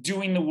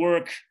doing the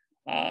work,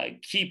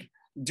 keep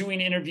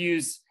doing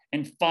interviews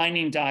and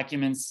finding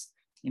documents.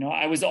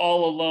 I was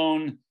all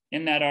alone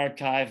in that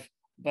archive,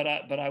 but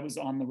I was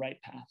on the right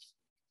path.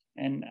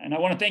 And I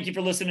want to thank you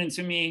for listening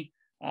to me,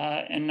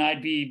 and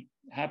I'd be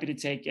happy to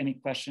take any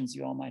questions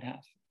you all might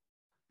have.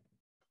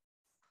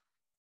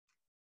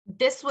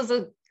 This was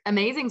an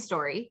amazing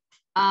story,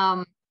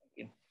 and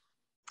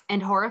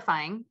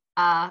horrifying.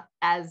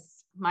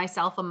 As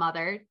myself a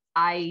mother,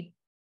 I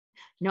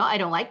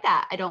don't like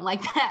that. I don't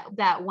like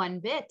that one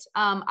bit.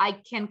 I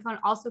can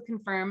also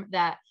confirm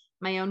that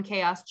my own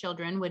chaos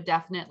children would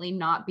definitely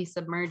not be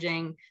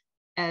submerging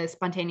a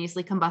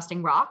spontaneously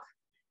combusting rock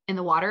in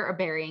the water or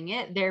burying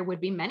it. There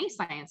would be many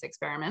science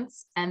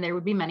experiments and there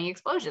would be many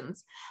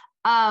explosions.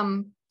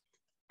 And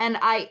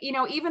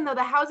even though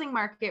the housing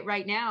market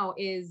right now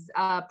is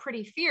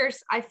pretty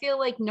fierce, I feel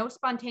like no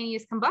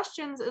spontaneous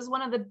combustions is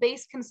one of the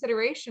base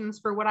considerations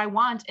for what I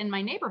want in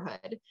my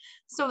neighborhood.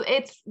 So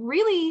it's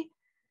really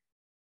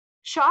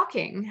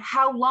shocking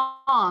how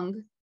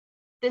long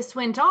this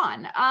went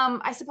on.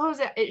 I suppose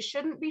it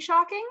shouldn't be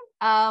shocking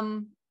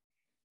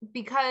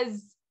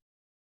because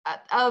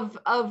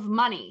of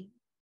money,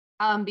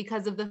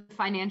 because of the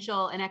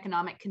financial and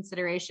economic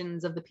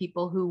considerations of the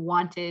people who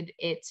wanted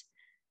it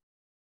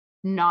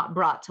not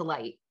brought to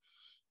light.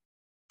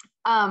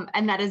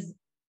 And that is,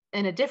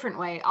 in a different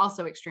way,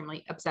 also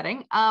extremely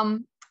upsetting.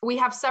 We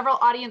have several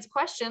audience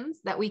questions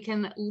that we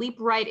can leap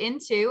right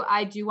into.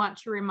 I do want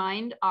to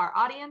remind our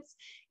audience,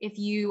 if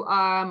you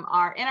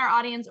are in our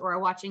audience or are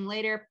watching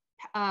later,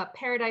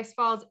 Paradise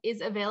Falls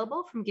is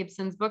available from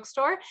Gibson's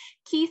Bookstore.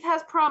 Keith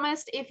has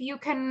promised if you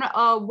can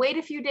wait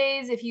a few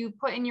days, if you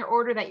put in your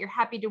order that you're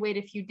happy to wait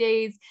a few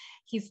days.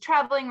 He's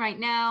traveling right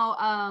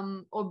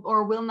now,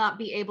 or will not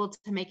be able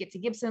to make it to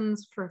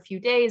Gibson's for a few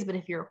days, but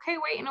if you're okay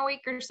waiting a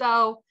week or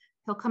so,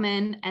 he'll come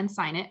in and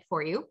sign it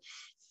for you.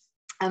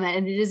 And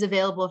it is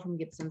available from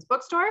Gibson's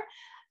Bookstore.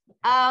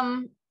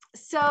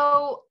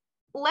 So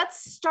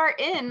let's start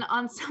in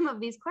on some of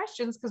these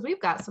questions because we've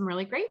got some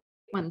really great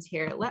ones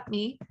here. Let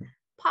me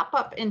pop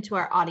up into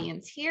our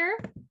audience here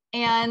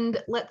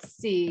and let's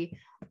see.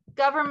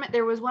 Government,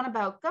 there was one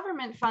about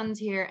government funds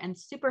here and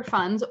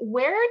Superfunds.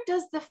 Where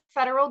does the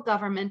federal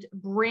government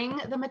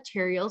bring the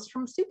materials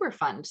from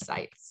Superfund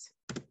sites?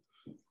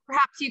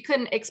 Perhaps you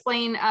can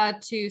explain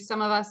to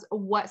some of us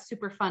what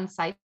Superfund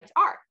sites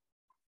are.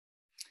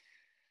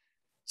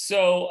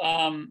 So,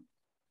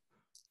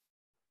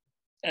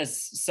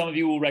 as some of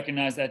you will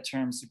recognize that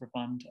term,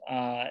 Superfund,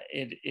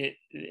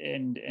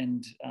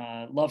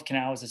 Love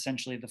Canal is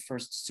essentially the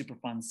first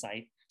Superfund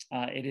site.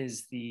 It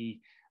is the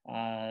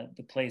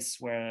place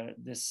where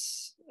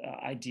this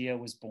idea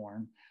was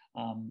born.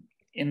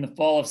 In the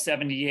fall of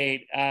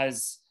 '78,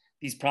 as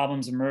these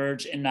problems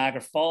emerge in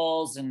Niagara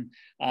Falls, and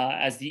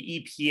as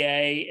the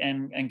EPA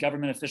and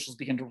government officials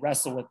begin to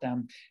wrestle with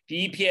them,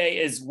 the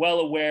EPA is well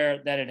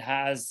aware that it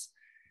has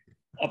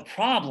a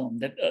problem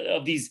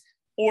of these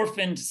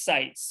orphaned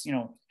sites,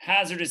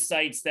 hazardous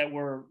sites that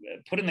were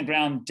put in the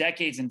ground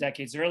decades and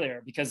decades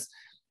earlier, because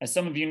as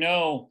some of you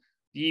know,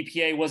 the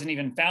EPA wasn't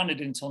even founded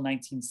until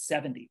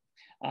 1970.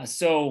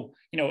 So,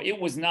 it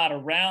was not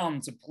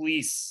around to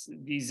police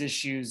these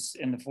issues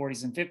in the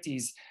 40s and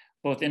 50s,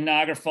 both in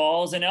Niagara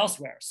Falls and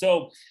elsewhere.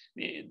 So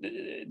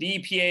the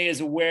EPA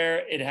is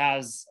aware it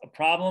has a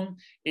problem.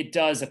 It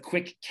does a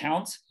quick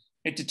count.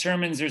 It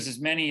determines there's as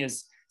many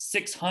as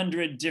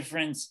 600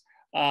 different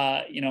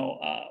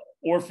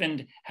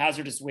orphaned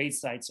hazardous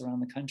waste sites around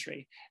the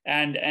country.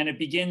 And it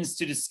begins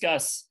to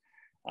discuss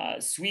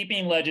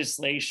sweeping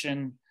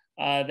legislation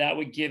that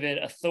would give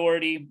it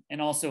authority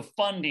and also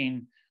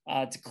funding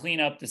to clean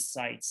up the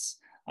sites.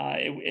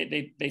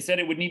 They said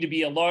it would need to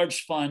be a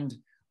large fund,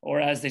 or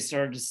as they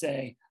started to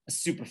say, a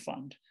super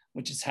fund,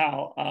 which is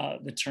how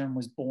the term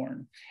was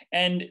born.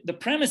 And the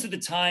premise at the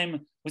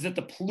time was that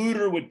the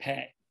polluter would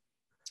pay.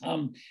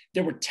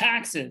 There were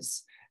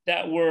taxes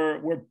that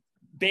were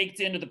baked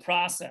into the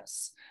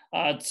process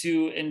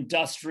to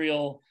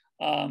industrial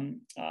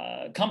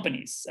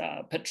companies,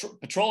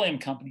 petroleum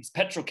companies,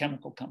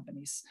 petrochemical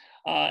companies,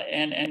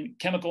 and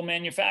chemical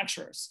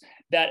manufacturers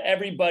that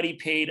everybody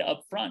paid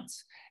up front.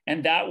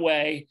 And that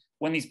way,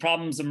 when these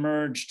problems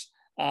emerged,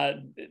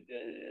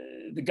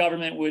 the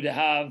government would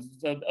have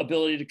the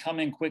ability to come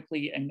in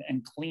quickly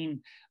and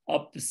clean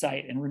up the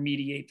site and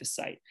remediate the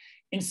site.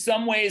 In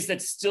some ways,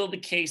 that's still the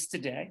case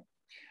today.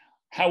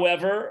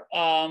 However,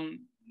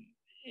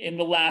 in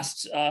the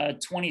last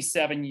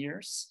 27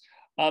 years,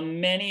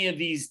 many of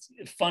these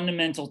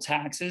fundamental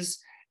taxes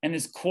and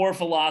this core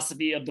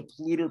philosophy of the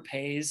polluter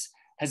pays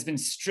has been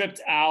stripped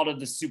out of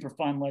the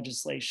Superfund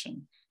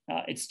legislation.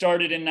 It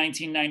started in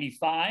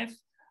 1995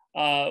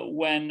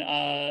 when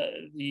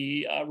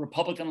the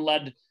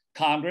Republican-led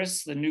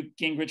Congress, the Newt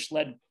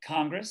Gingrich-led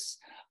Congress,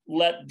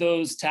 let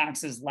those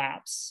taxes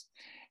lapse.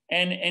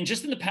 And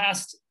just in the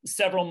past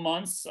several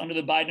months under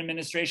the Biden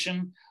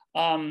administration,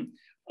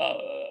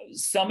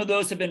 some of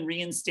those have been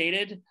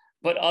reinstated,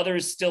 but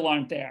others still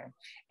aren't there.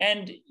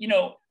 And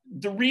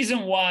the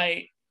reason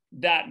why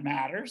that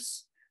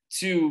matters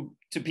to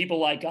people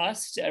like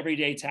us, to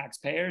everyday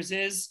taxpayers,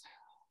 is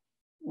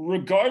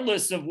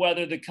regardless of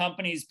whether the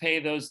companies pay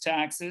those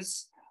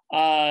taxes,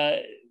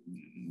 the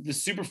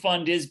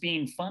Superfund is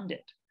being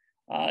funded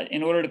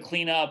in order to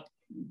clean up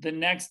the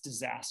next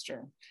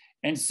disaster.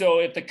 And so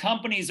if the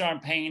companies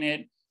aren't paying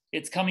it,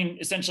 it's coming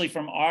essentially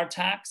from our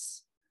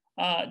tax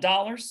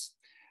dollars,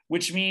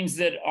 which means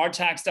that our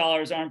tax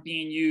dollars aren't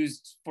being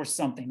used for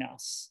something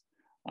else.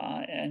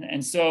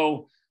 And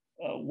so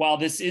while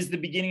this is the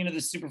beginning of the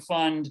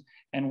Superfund,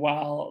 and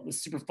while the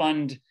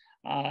Superfund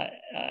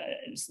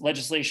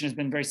legislation has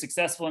been very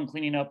successful in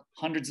cleaning up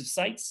hundreds of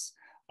sites,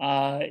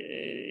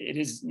 it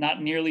is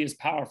not nearly as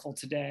powerful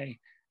today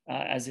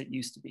as it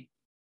used to be.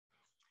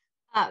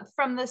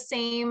 From the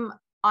same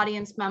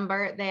audience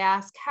member, they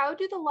ask, how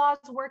do the laws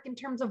work in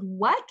terms of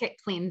what gets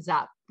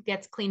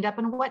cleaned up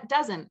and what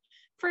doesn't?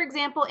 For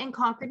example, in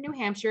Concord, New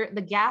Hampshire,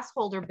 the gas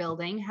holder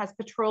building has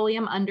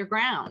petroleum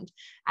underground.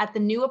 At the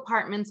new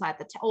apartments at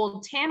the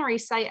old tannery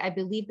site, I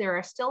believe there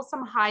are still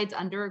some hides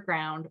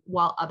underground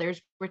while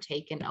others were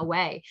taken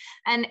away.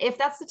 And if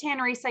that's the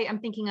tannery site I'm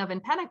thinking of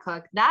in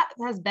Pennacook, that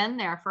has been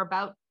there for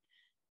about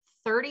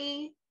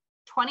 30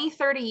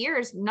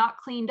 years, not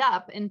cleaned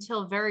up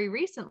until very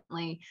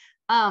recently.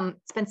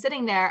 It's been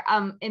sitting there.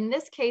 In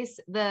this case,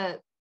 the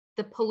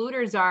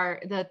polluters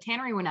the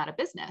tannery went out of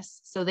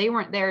business, so they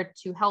weren't there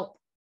to help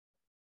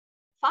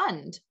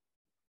fund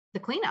the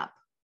cleanup.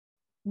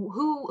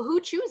 Who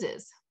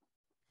chooses?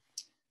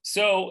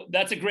 So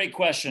that's a great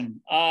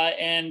question,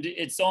 and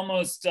it's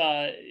almost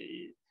I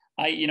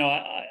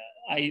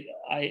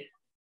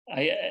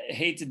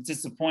hate to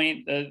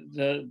disappoint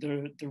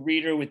the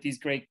reader with these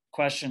great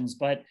questions,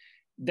 but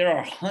there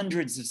are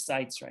hundreds of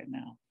sites right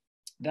now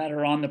that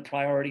are on the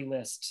priority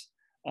list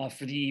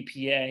for the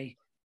EPA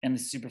and the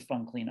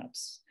Superfund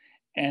cleanups.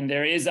 And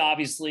there is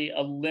obviously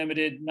a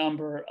limited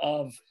amount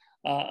of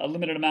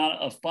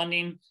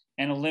funding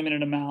and a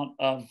limited amount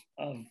of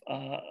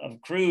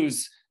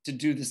crews to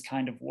do this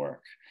kind of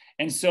work.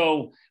 And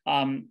so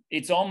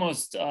it's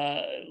almost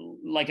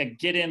like a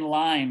get in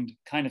line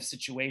kind of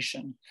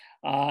situation.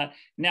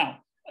 Now,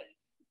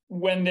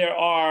 when there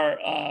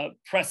are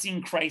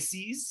pressing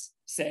crises,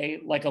 say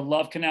like a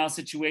Love Canal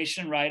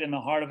situation, right, in the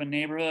heart of a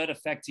neighborhood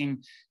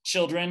affecting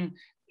children,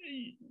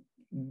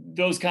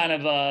 those kind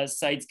of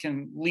sites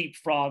can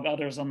leapfrog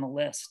others on the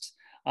list.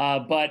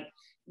 But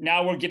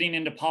now we're getting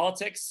into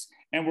politics,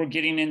 and we're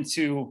getting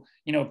into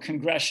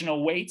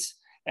congressional weight,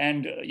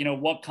 and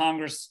what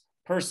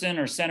congressperson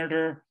or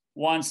senator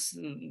wants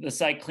the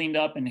site cleaned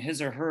up in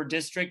his or her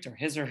district or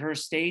his or her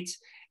state,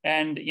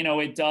 and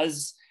it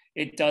does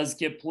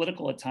get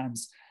political at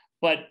times.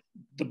 But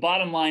the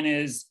bottom line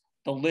is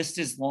the list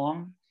is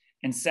long,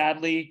 and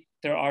sadly,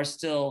 there are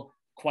still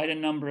quite a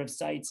number of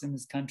sites in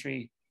this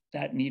country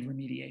that need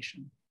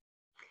remediation.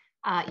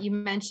 You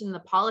mentioned the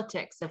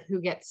politics of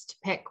who gets to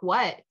pick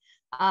what.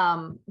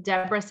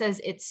 Deborah says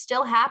it's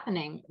still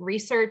happening.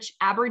 Research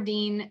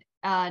Aberdeen,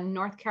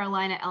 North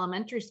Carolina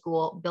elementary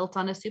school built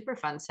on a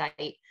Superfund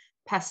site.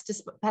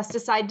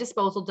 Pesticide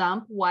disposal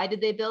dump. Why did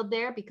they build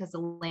there? Because the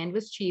land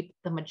was cheap.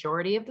 The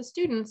majority of the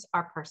students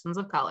are persons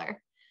of color.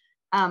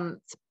 And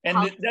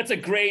that's a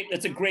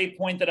great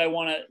point that I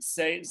want to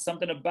say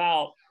something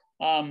about.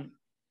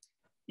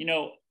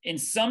 In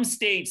some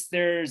states,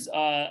 there's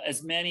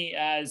as many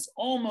as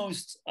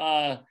almost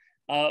 40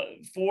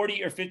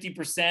 or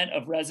 50%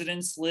 of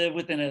residents live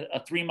within a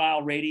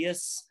 3-mile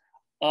radius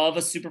of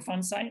a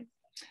Superfund site.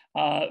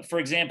 For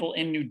example,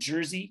 in New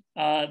Jersey,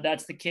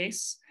 that's the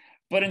case.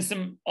 But in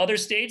some other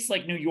states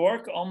like New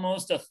York,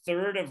 almost a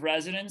third of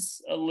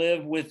residents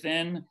live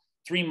within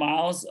 3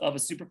 miles of a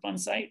Superfund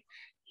site.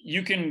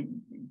 You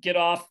can get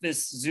off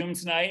this Zoom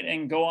tonight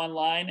and go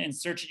online and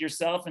search it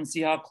yourself and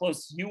see how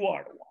close you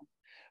are to one.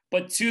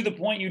 But to the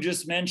point you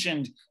just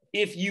mentioned,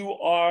 if you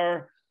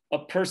are a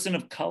person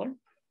of color,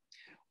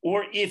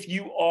 or if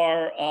you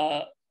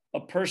are a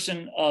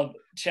person of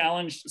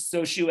challenged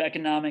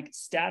socioeconomic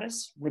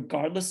status,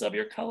 regardless of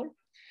your color,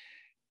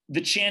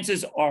 the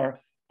chances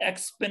are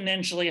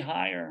exponentially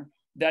higher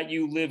that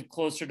you live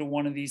closer to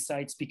one of these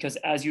sites because,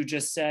 as you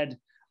just said,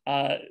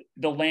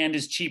 the land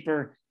is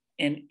cheaper,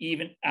 and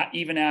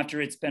even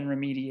after it's been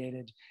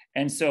remediated,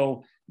 and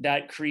so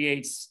that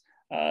creates,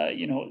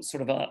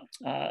 sort of a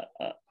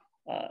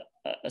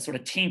sort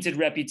of tainted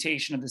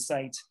reputation of the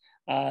site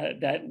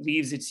that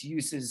leaves its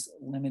uses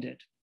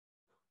limited.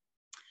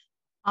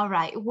 All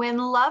right. When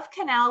Love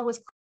Canal was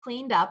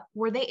cleaned up,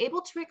 were they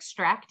able to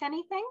extract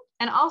anything?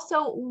 And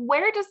also,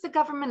 where does the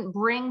government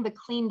bring the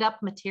cleaned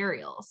up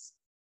materials?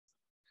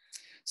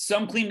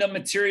 Some cleaned up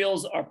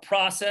materials are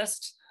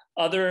processed.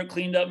 Other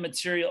cleaned up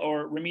material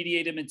or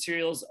remediated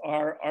materials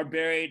are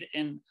buried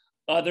in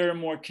other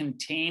more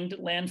contained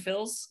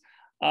landfills.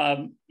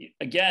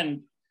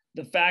 Again,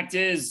 the fact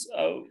is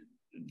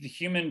the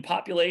human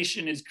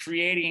population is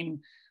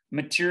creating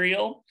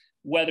material,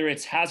 whether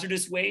it's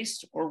hazardous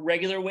waste or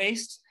regular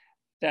waste,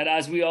 that,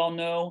 as we all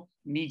know,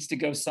 needs to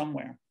go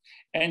somewhere.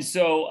 And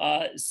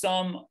so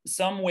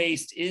some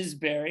waste is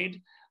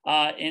buried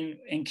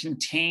in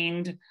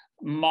contained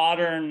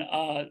modern,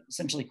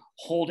 essentially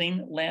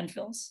holding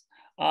landfills.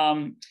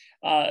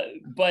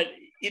 But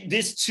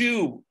this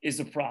too is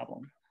a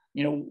problem.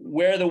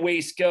 Where the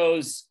waste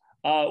goes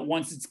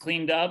once it's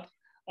cleaned up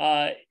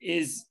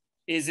is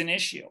an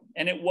issue.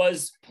 And it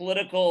was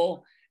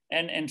political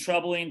and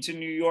troubling to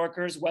New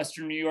Yorkers,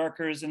 Western New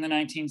Yorkers in the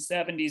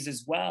 1970s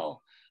as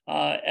well.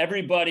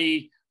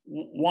 Everybody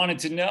wanted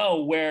to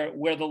know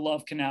where the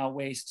Love Canal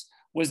waste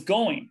was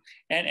going,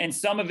 and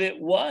some of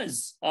it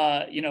was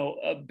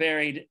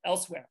buried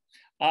elsewhere.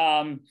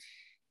 And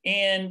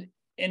to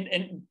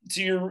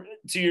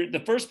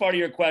the first part of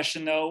your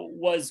question, though,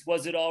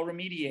 was it all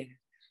remediated?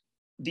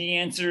 The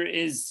answer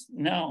is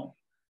no.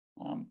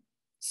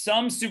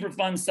 Some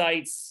Superfund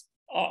sites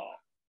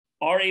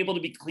are able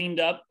to be cleaned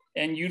up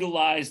and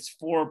utilized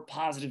for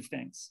positive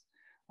things.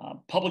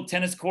 Public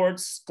tennis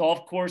courts,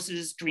 golf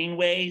courses,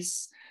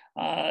 greenways.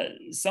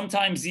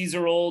 Sometimes these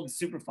are old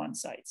Superfund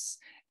sites,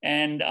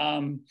 and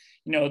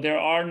there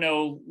are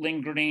no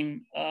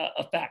lingering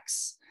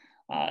effects.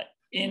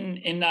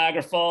 In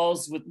Niagara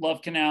Falls with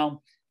Love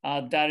Canal,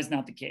 that is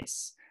not the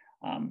case.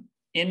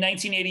 In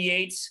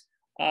 1988,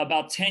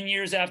 about 10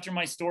 years after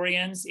my story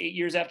ends, 8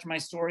 years after my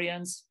story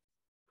ends,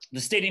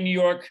 the state of New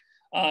York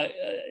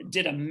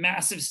did a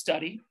massive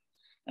study,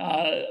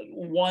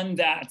 one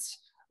that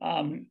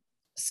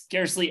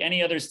scarcely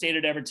any other state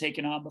had ever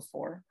taken on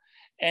before.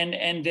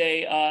 And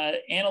they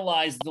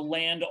analyzed the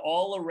land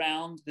all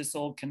around this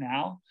old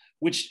canal,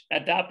 which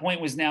at that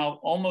point was now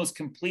almost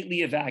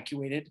completely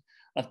evacuated,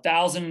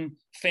 1,000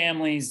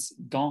 families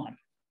gone,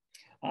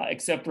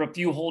 except for a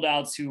few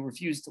holdouts who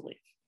refused to leave.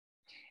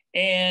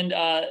 And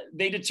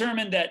they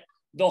determined that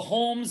the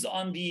homes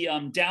on the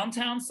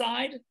downtown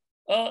side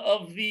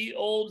of the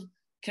old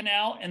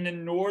canal and the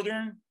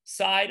northern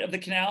side of the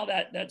canal,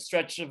 that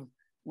stretch of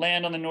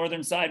land on the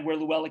northern side where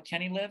Luella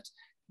Kenny lived,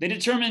 they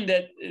determined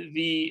that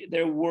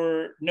there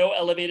were no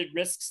elevated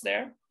risks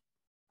there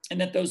and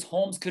that those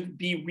homes could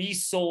be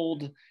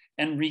resold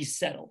and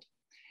resettled.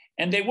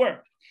 And they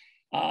were.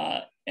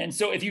 And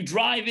so if you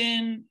drive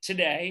in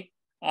today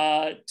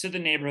to the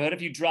neighborhood,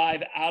 if you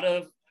drive out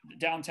of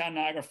downtown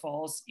Niagara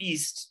Falls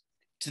east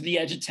to the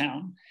edge of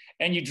town,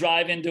 and you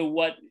drive into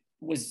what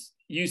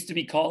used to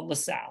be called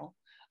LaSalle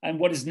and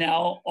what is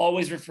now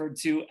always referred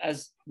to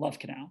as Love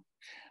Canal,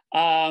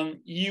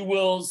 you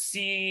will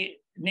see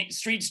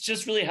streets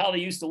just really how they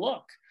used to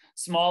look.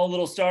 Small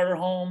little starter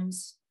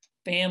homes,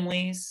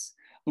 families.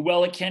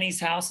 Luella Kenny's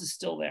house is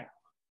still there.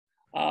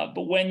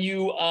 But when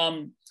you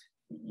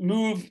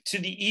move to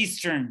the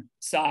eastern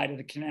side of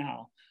the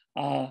canal,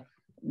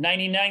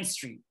 99th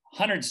Street,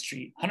 100th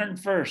Street,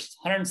 101st,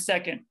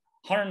 102nd,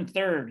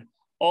 103rd,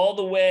 all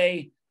the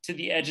way to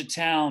the edge of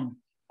town,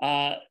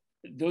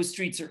 those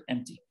streets are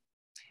empty.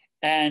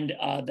 And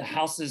the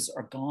houses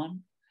are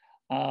gone.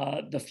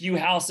 The few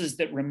houses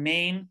that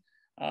remain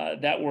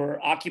that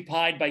were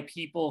occupied by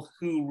people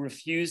who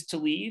refused to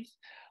leave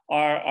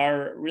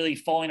are really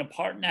falling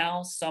apart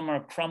now. Some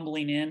are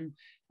crumbling in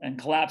and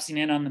collapsing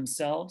in on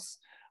themselves.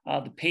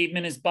 The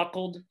pavement is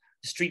buckled,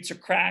 the streets are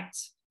cracked.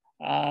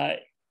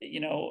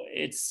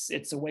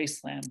 It's a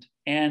wasteland.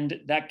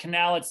 And that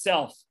canal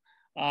itself,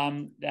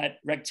 that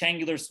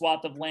rectangular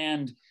swath of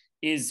land,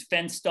 is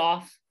fenced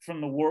off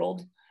from the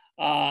world.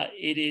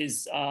 It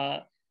is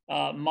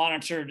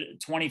monitored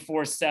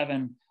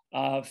 24/7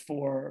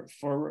 for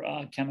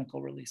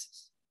chemical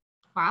releases.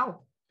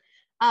 Wow.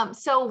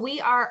 So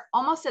we are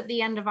almost at the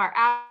end of our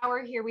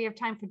hour here. We have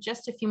time for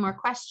just a few more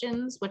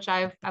questions, which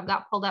I've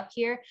got pulled up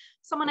here.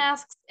 Someone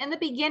asks, in the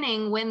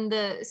beginning, when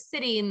the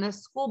city and the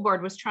school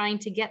board was trying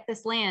to get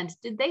this land,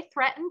 did they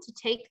threaten to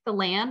take the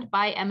land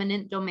by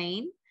eminent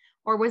domain?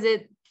 Or was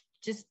it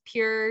just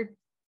pure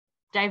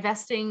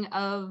divesting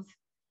of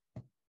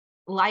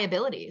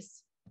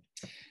liabilities?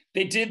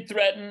 They did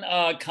threaten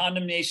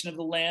condemnation of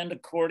the land,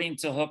 according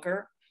to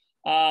Hooker.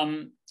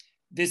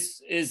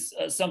 This is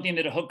something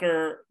that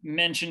Hooker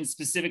mentioned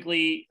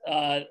specifically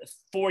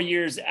 4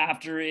 years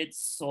after it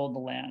sold the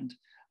land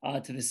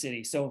to the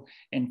city. So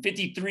in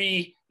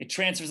 53, it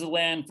transfers the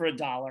land for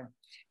 $1.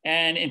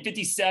 And in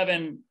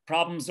 57,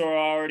 problems are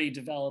already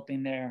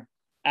developing there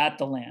at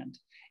the land.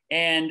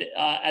 And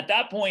at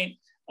that point,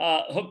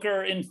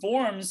 Hooker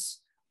informs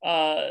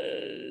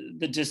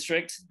the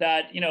district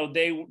that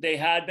they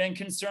had been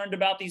concerned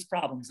about these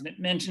problems, and it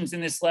mentions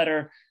in this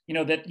letter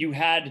that you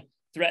had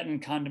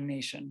threatened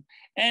condemnation.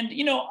 And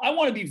I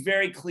want to be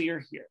very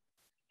clear here,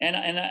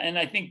 and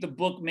I think the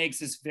book makes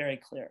this very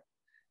clear.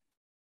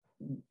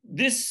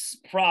 These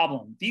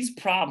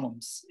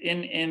problems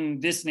in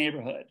this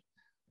neighborhood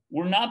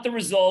were not the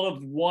result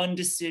of one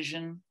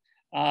decision,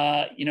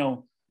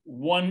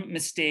 one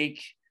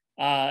mistake,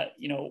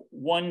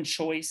 one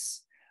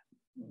choice,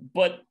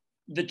 but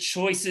the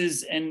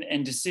choices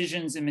and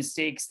decisions and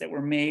mistakes that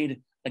were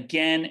made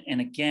again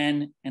and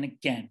again and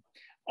again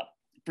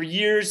for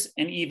years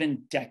and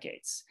even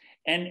decades.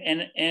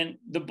 And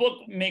the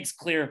book makes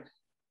clear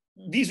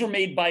these were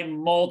made by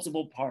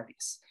multiple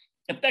parties.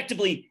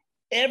 Effectively,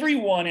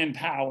 everyone in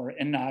power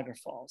in Niagara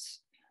Falls,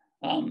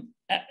 from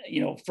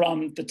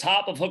the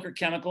top of Hooker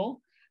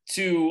Chemical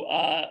to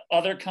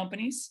other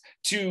companies,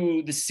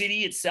 to the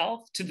city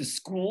itself, to the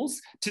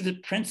schools, to the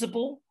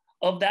principal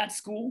of that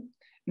school,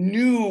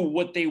 knew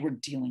what they were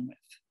dealing with.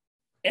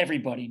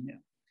 Everybody knew.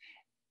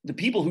 The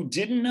people who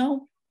didn't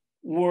know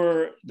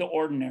were the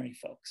ordinary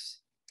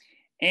folks.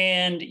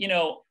 And,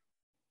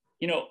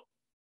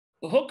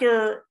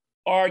 Hooker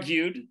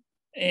argued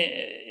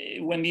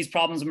when these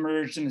problems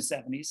emerged in the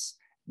 70s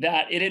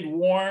that it had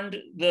warned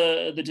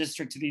the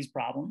district to these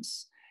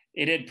problems.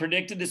 It had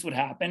predicted this would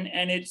happen,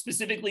 and it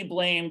specifically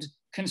blamed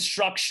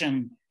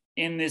construction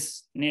in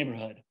this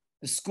neighborhood.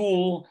 The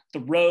school, the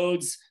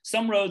roads,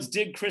 some roads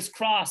did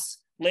crisscross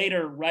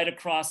later right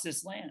across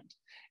this land.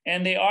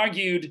 And they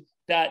argued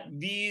that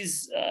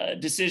these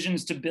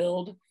decisions to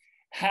build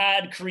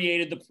had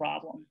created the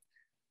problem.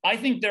 I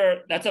think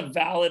that's a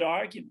valid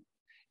argument,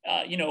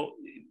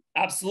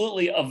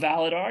 absolutely a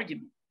valid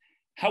argument.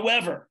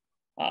 However,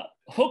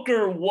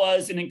 Hooker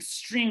was an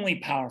extremely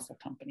powerful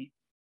company,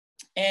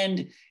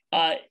 and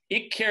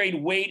it carried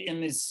weight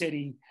in this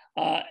city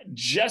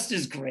just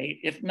as great,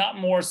 if not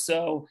more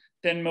so,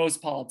 than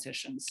most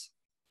politicians.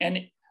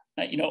 And,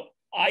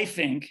 I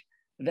think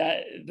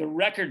that the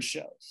record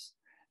shows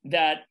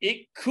that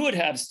it could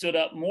have stood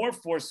up more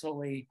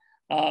forcefully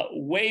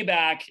way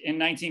back in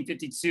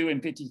 1952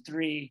 and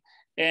 53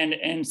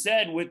 and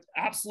said with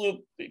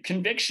absolute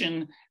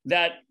conviction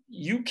that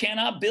you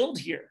cannot build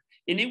here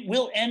and it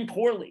will end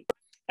poorly.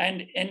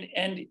 And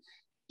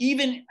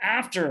even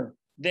after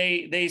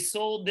they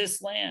sold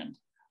this land,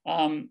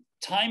 time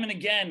and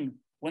again,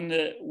 when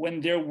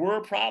there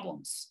were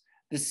problems,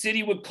 the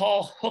city would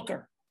call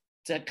Hooker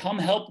to come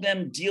help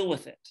them deal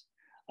with it.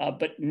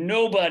 But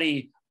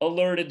nobody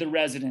alerted the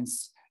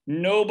residents.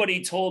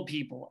 Nobody told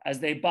people as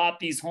they bought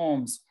these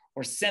homes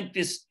or sent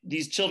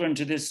these children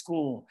to this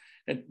school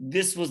that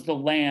this was the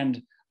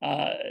land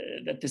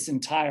that this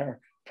entire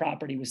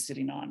property was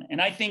sitting on. And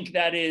I think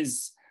that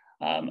is,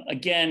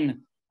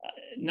 again,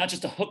 not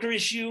just a Hooker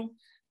issue,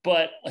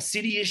 but a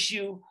city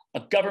issue, a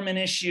government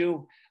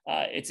issue.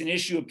 It's an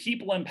issue of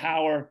people in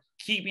power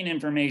keeping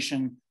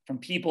information from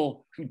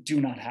people who do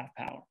not have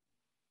power.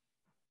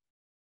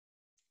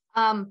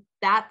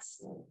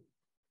 That's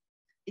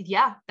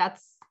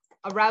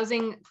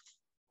arousing.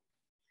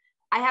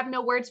 I have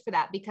no words for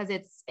that, because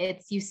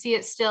it's you see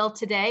it still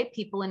today,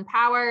 people in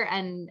power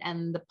and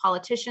the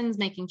politicians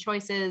making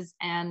choices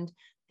and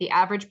the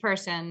average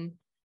person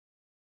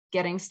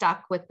getting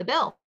stuck with the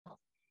bill.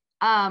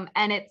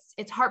 And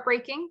it's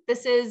heartbreaking.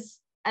 This is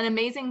an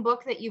amazing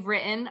book that you've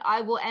written.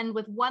 I will end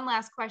with one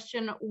last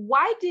question.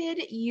 Why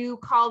did you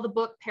call the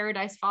book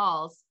Paradise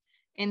Falls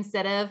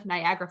instead of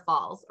Niagara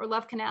Falls or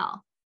Love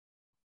Canal?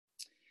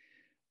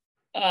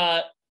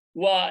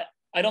 Well,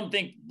 I don't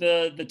think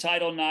the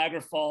title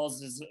Niagara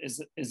Falls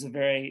is a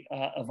very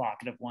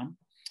evocative one.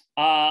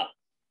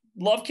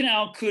 Love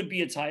Canal could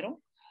be a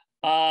title,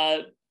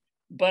 but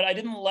I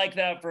didn't like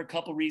that for a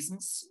couple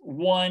reasons.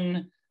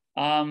 One,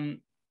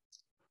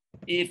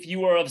 if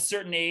you are of a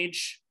certain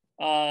age,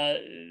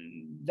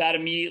 that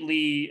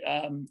immediately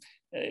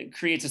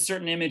creates a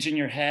certain image in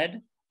your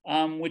head,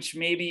 which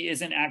maybe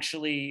isn't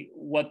actually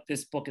what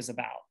this book is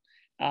about.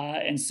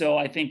 And so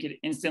I think it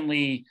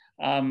instantly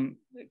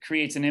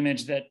creates an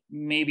image that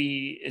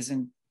maybe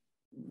isn't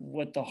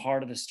what the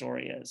heart of the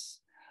story is.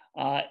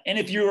 And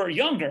if you're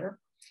younger,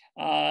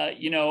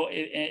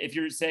 if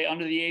you're, say,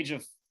 under the age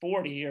of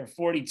 40 or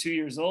 42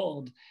 years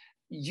old,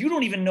 you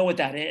don't even know what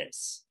that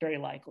is, very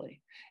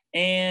likely.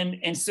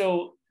 And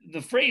so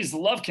the phrase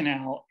Love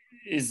Canal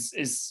is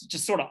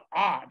just sort of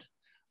odd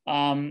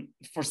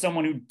for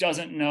someone who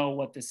doesn't know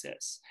what this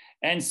is.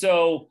 And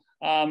so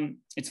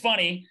it's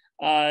funny,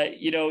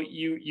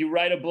 you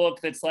write a book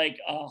that's like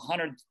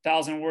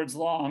 100,000 words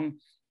long,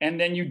 and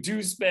then you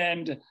do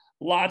spend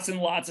lots and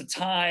lots of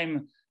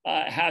time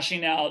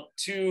hashing out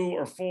 2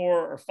 or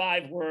 4 or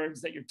 5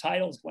 words that your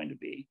title is going to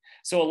be.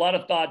 So a lot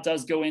of thought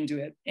does go into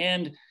it.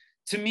 And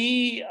to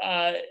me,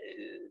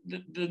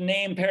 the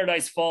name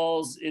Paradise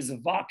Falls is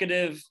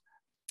evocative.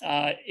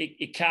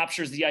 It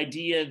captures the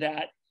idea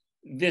that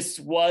this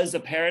was a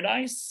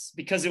paradise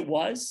because it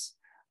was.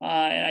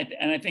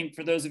 And I think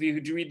for those of you who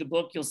do read the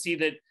book, you'll see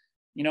that,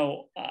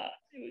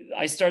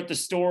 I start the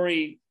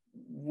story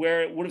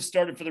where it would have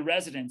started for the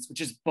residents,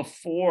 which is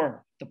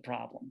before the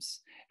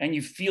problems, and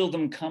you feel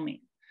them coming.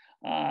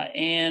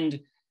 And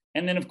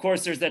then of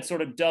course there's that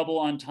sort of double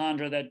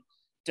entendre, that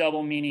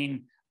double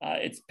meaning.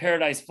 It's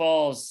Paradise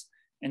Falls,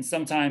 and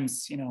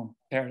sometimes,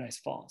 Paradise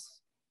Falls.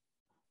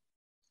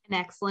 An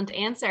excellent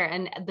answer.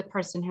 And the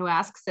person who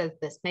asks says,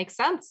 this makes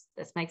sense.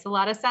 This makes a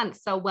lot of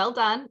sense. So well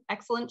done.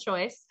 Excellent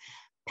choice.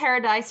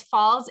 Paradise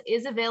Falls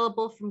is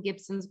available from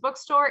Gibson's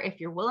Bookstore. If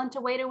you're willing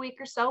to wait a week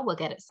or so, we'll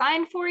get it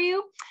signed for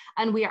you.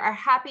 And we are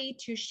happy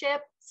to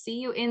ship. See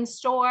you in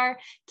store.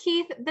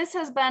 Keith, this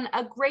has been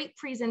a great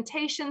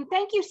presentation.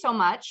 Thank you so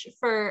much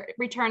for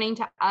returning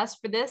to us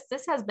for this.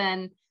 This has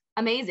been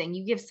amazing.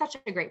 You give such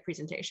a great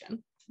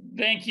presentation.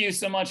 Thank you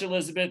so much,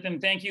 Elizabeth, and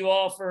thank you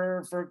all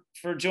for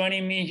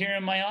joining me here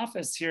in my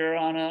office here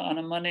on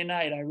a Monday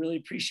night. I really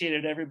appreciate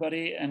it,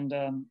 everybody, and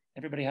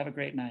everybody have a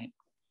great night.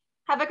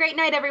 Have a great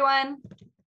night, everyone.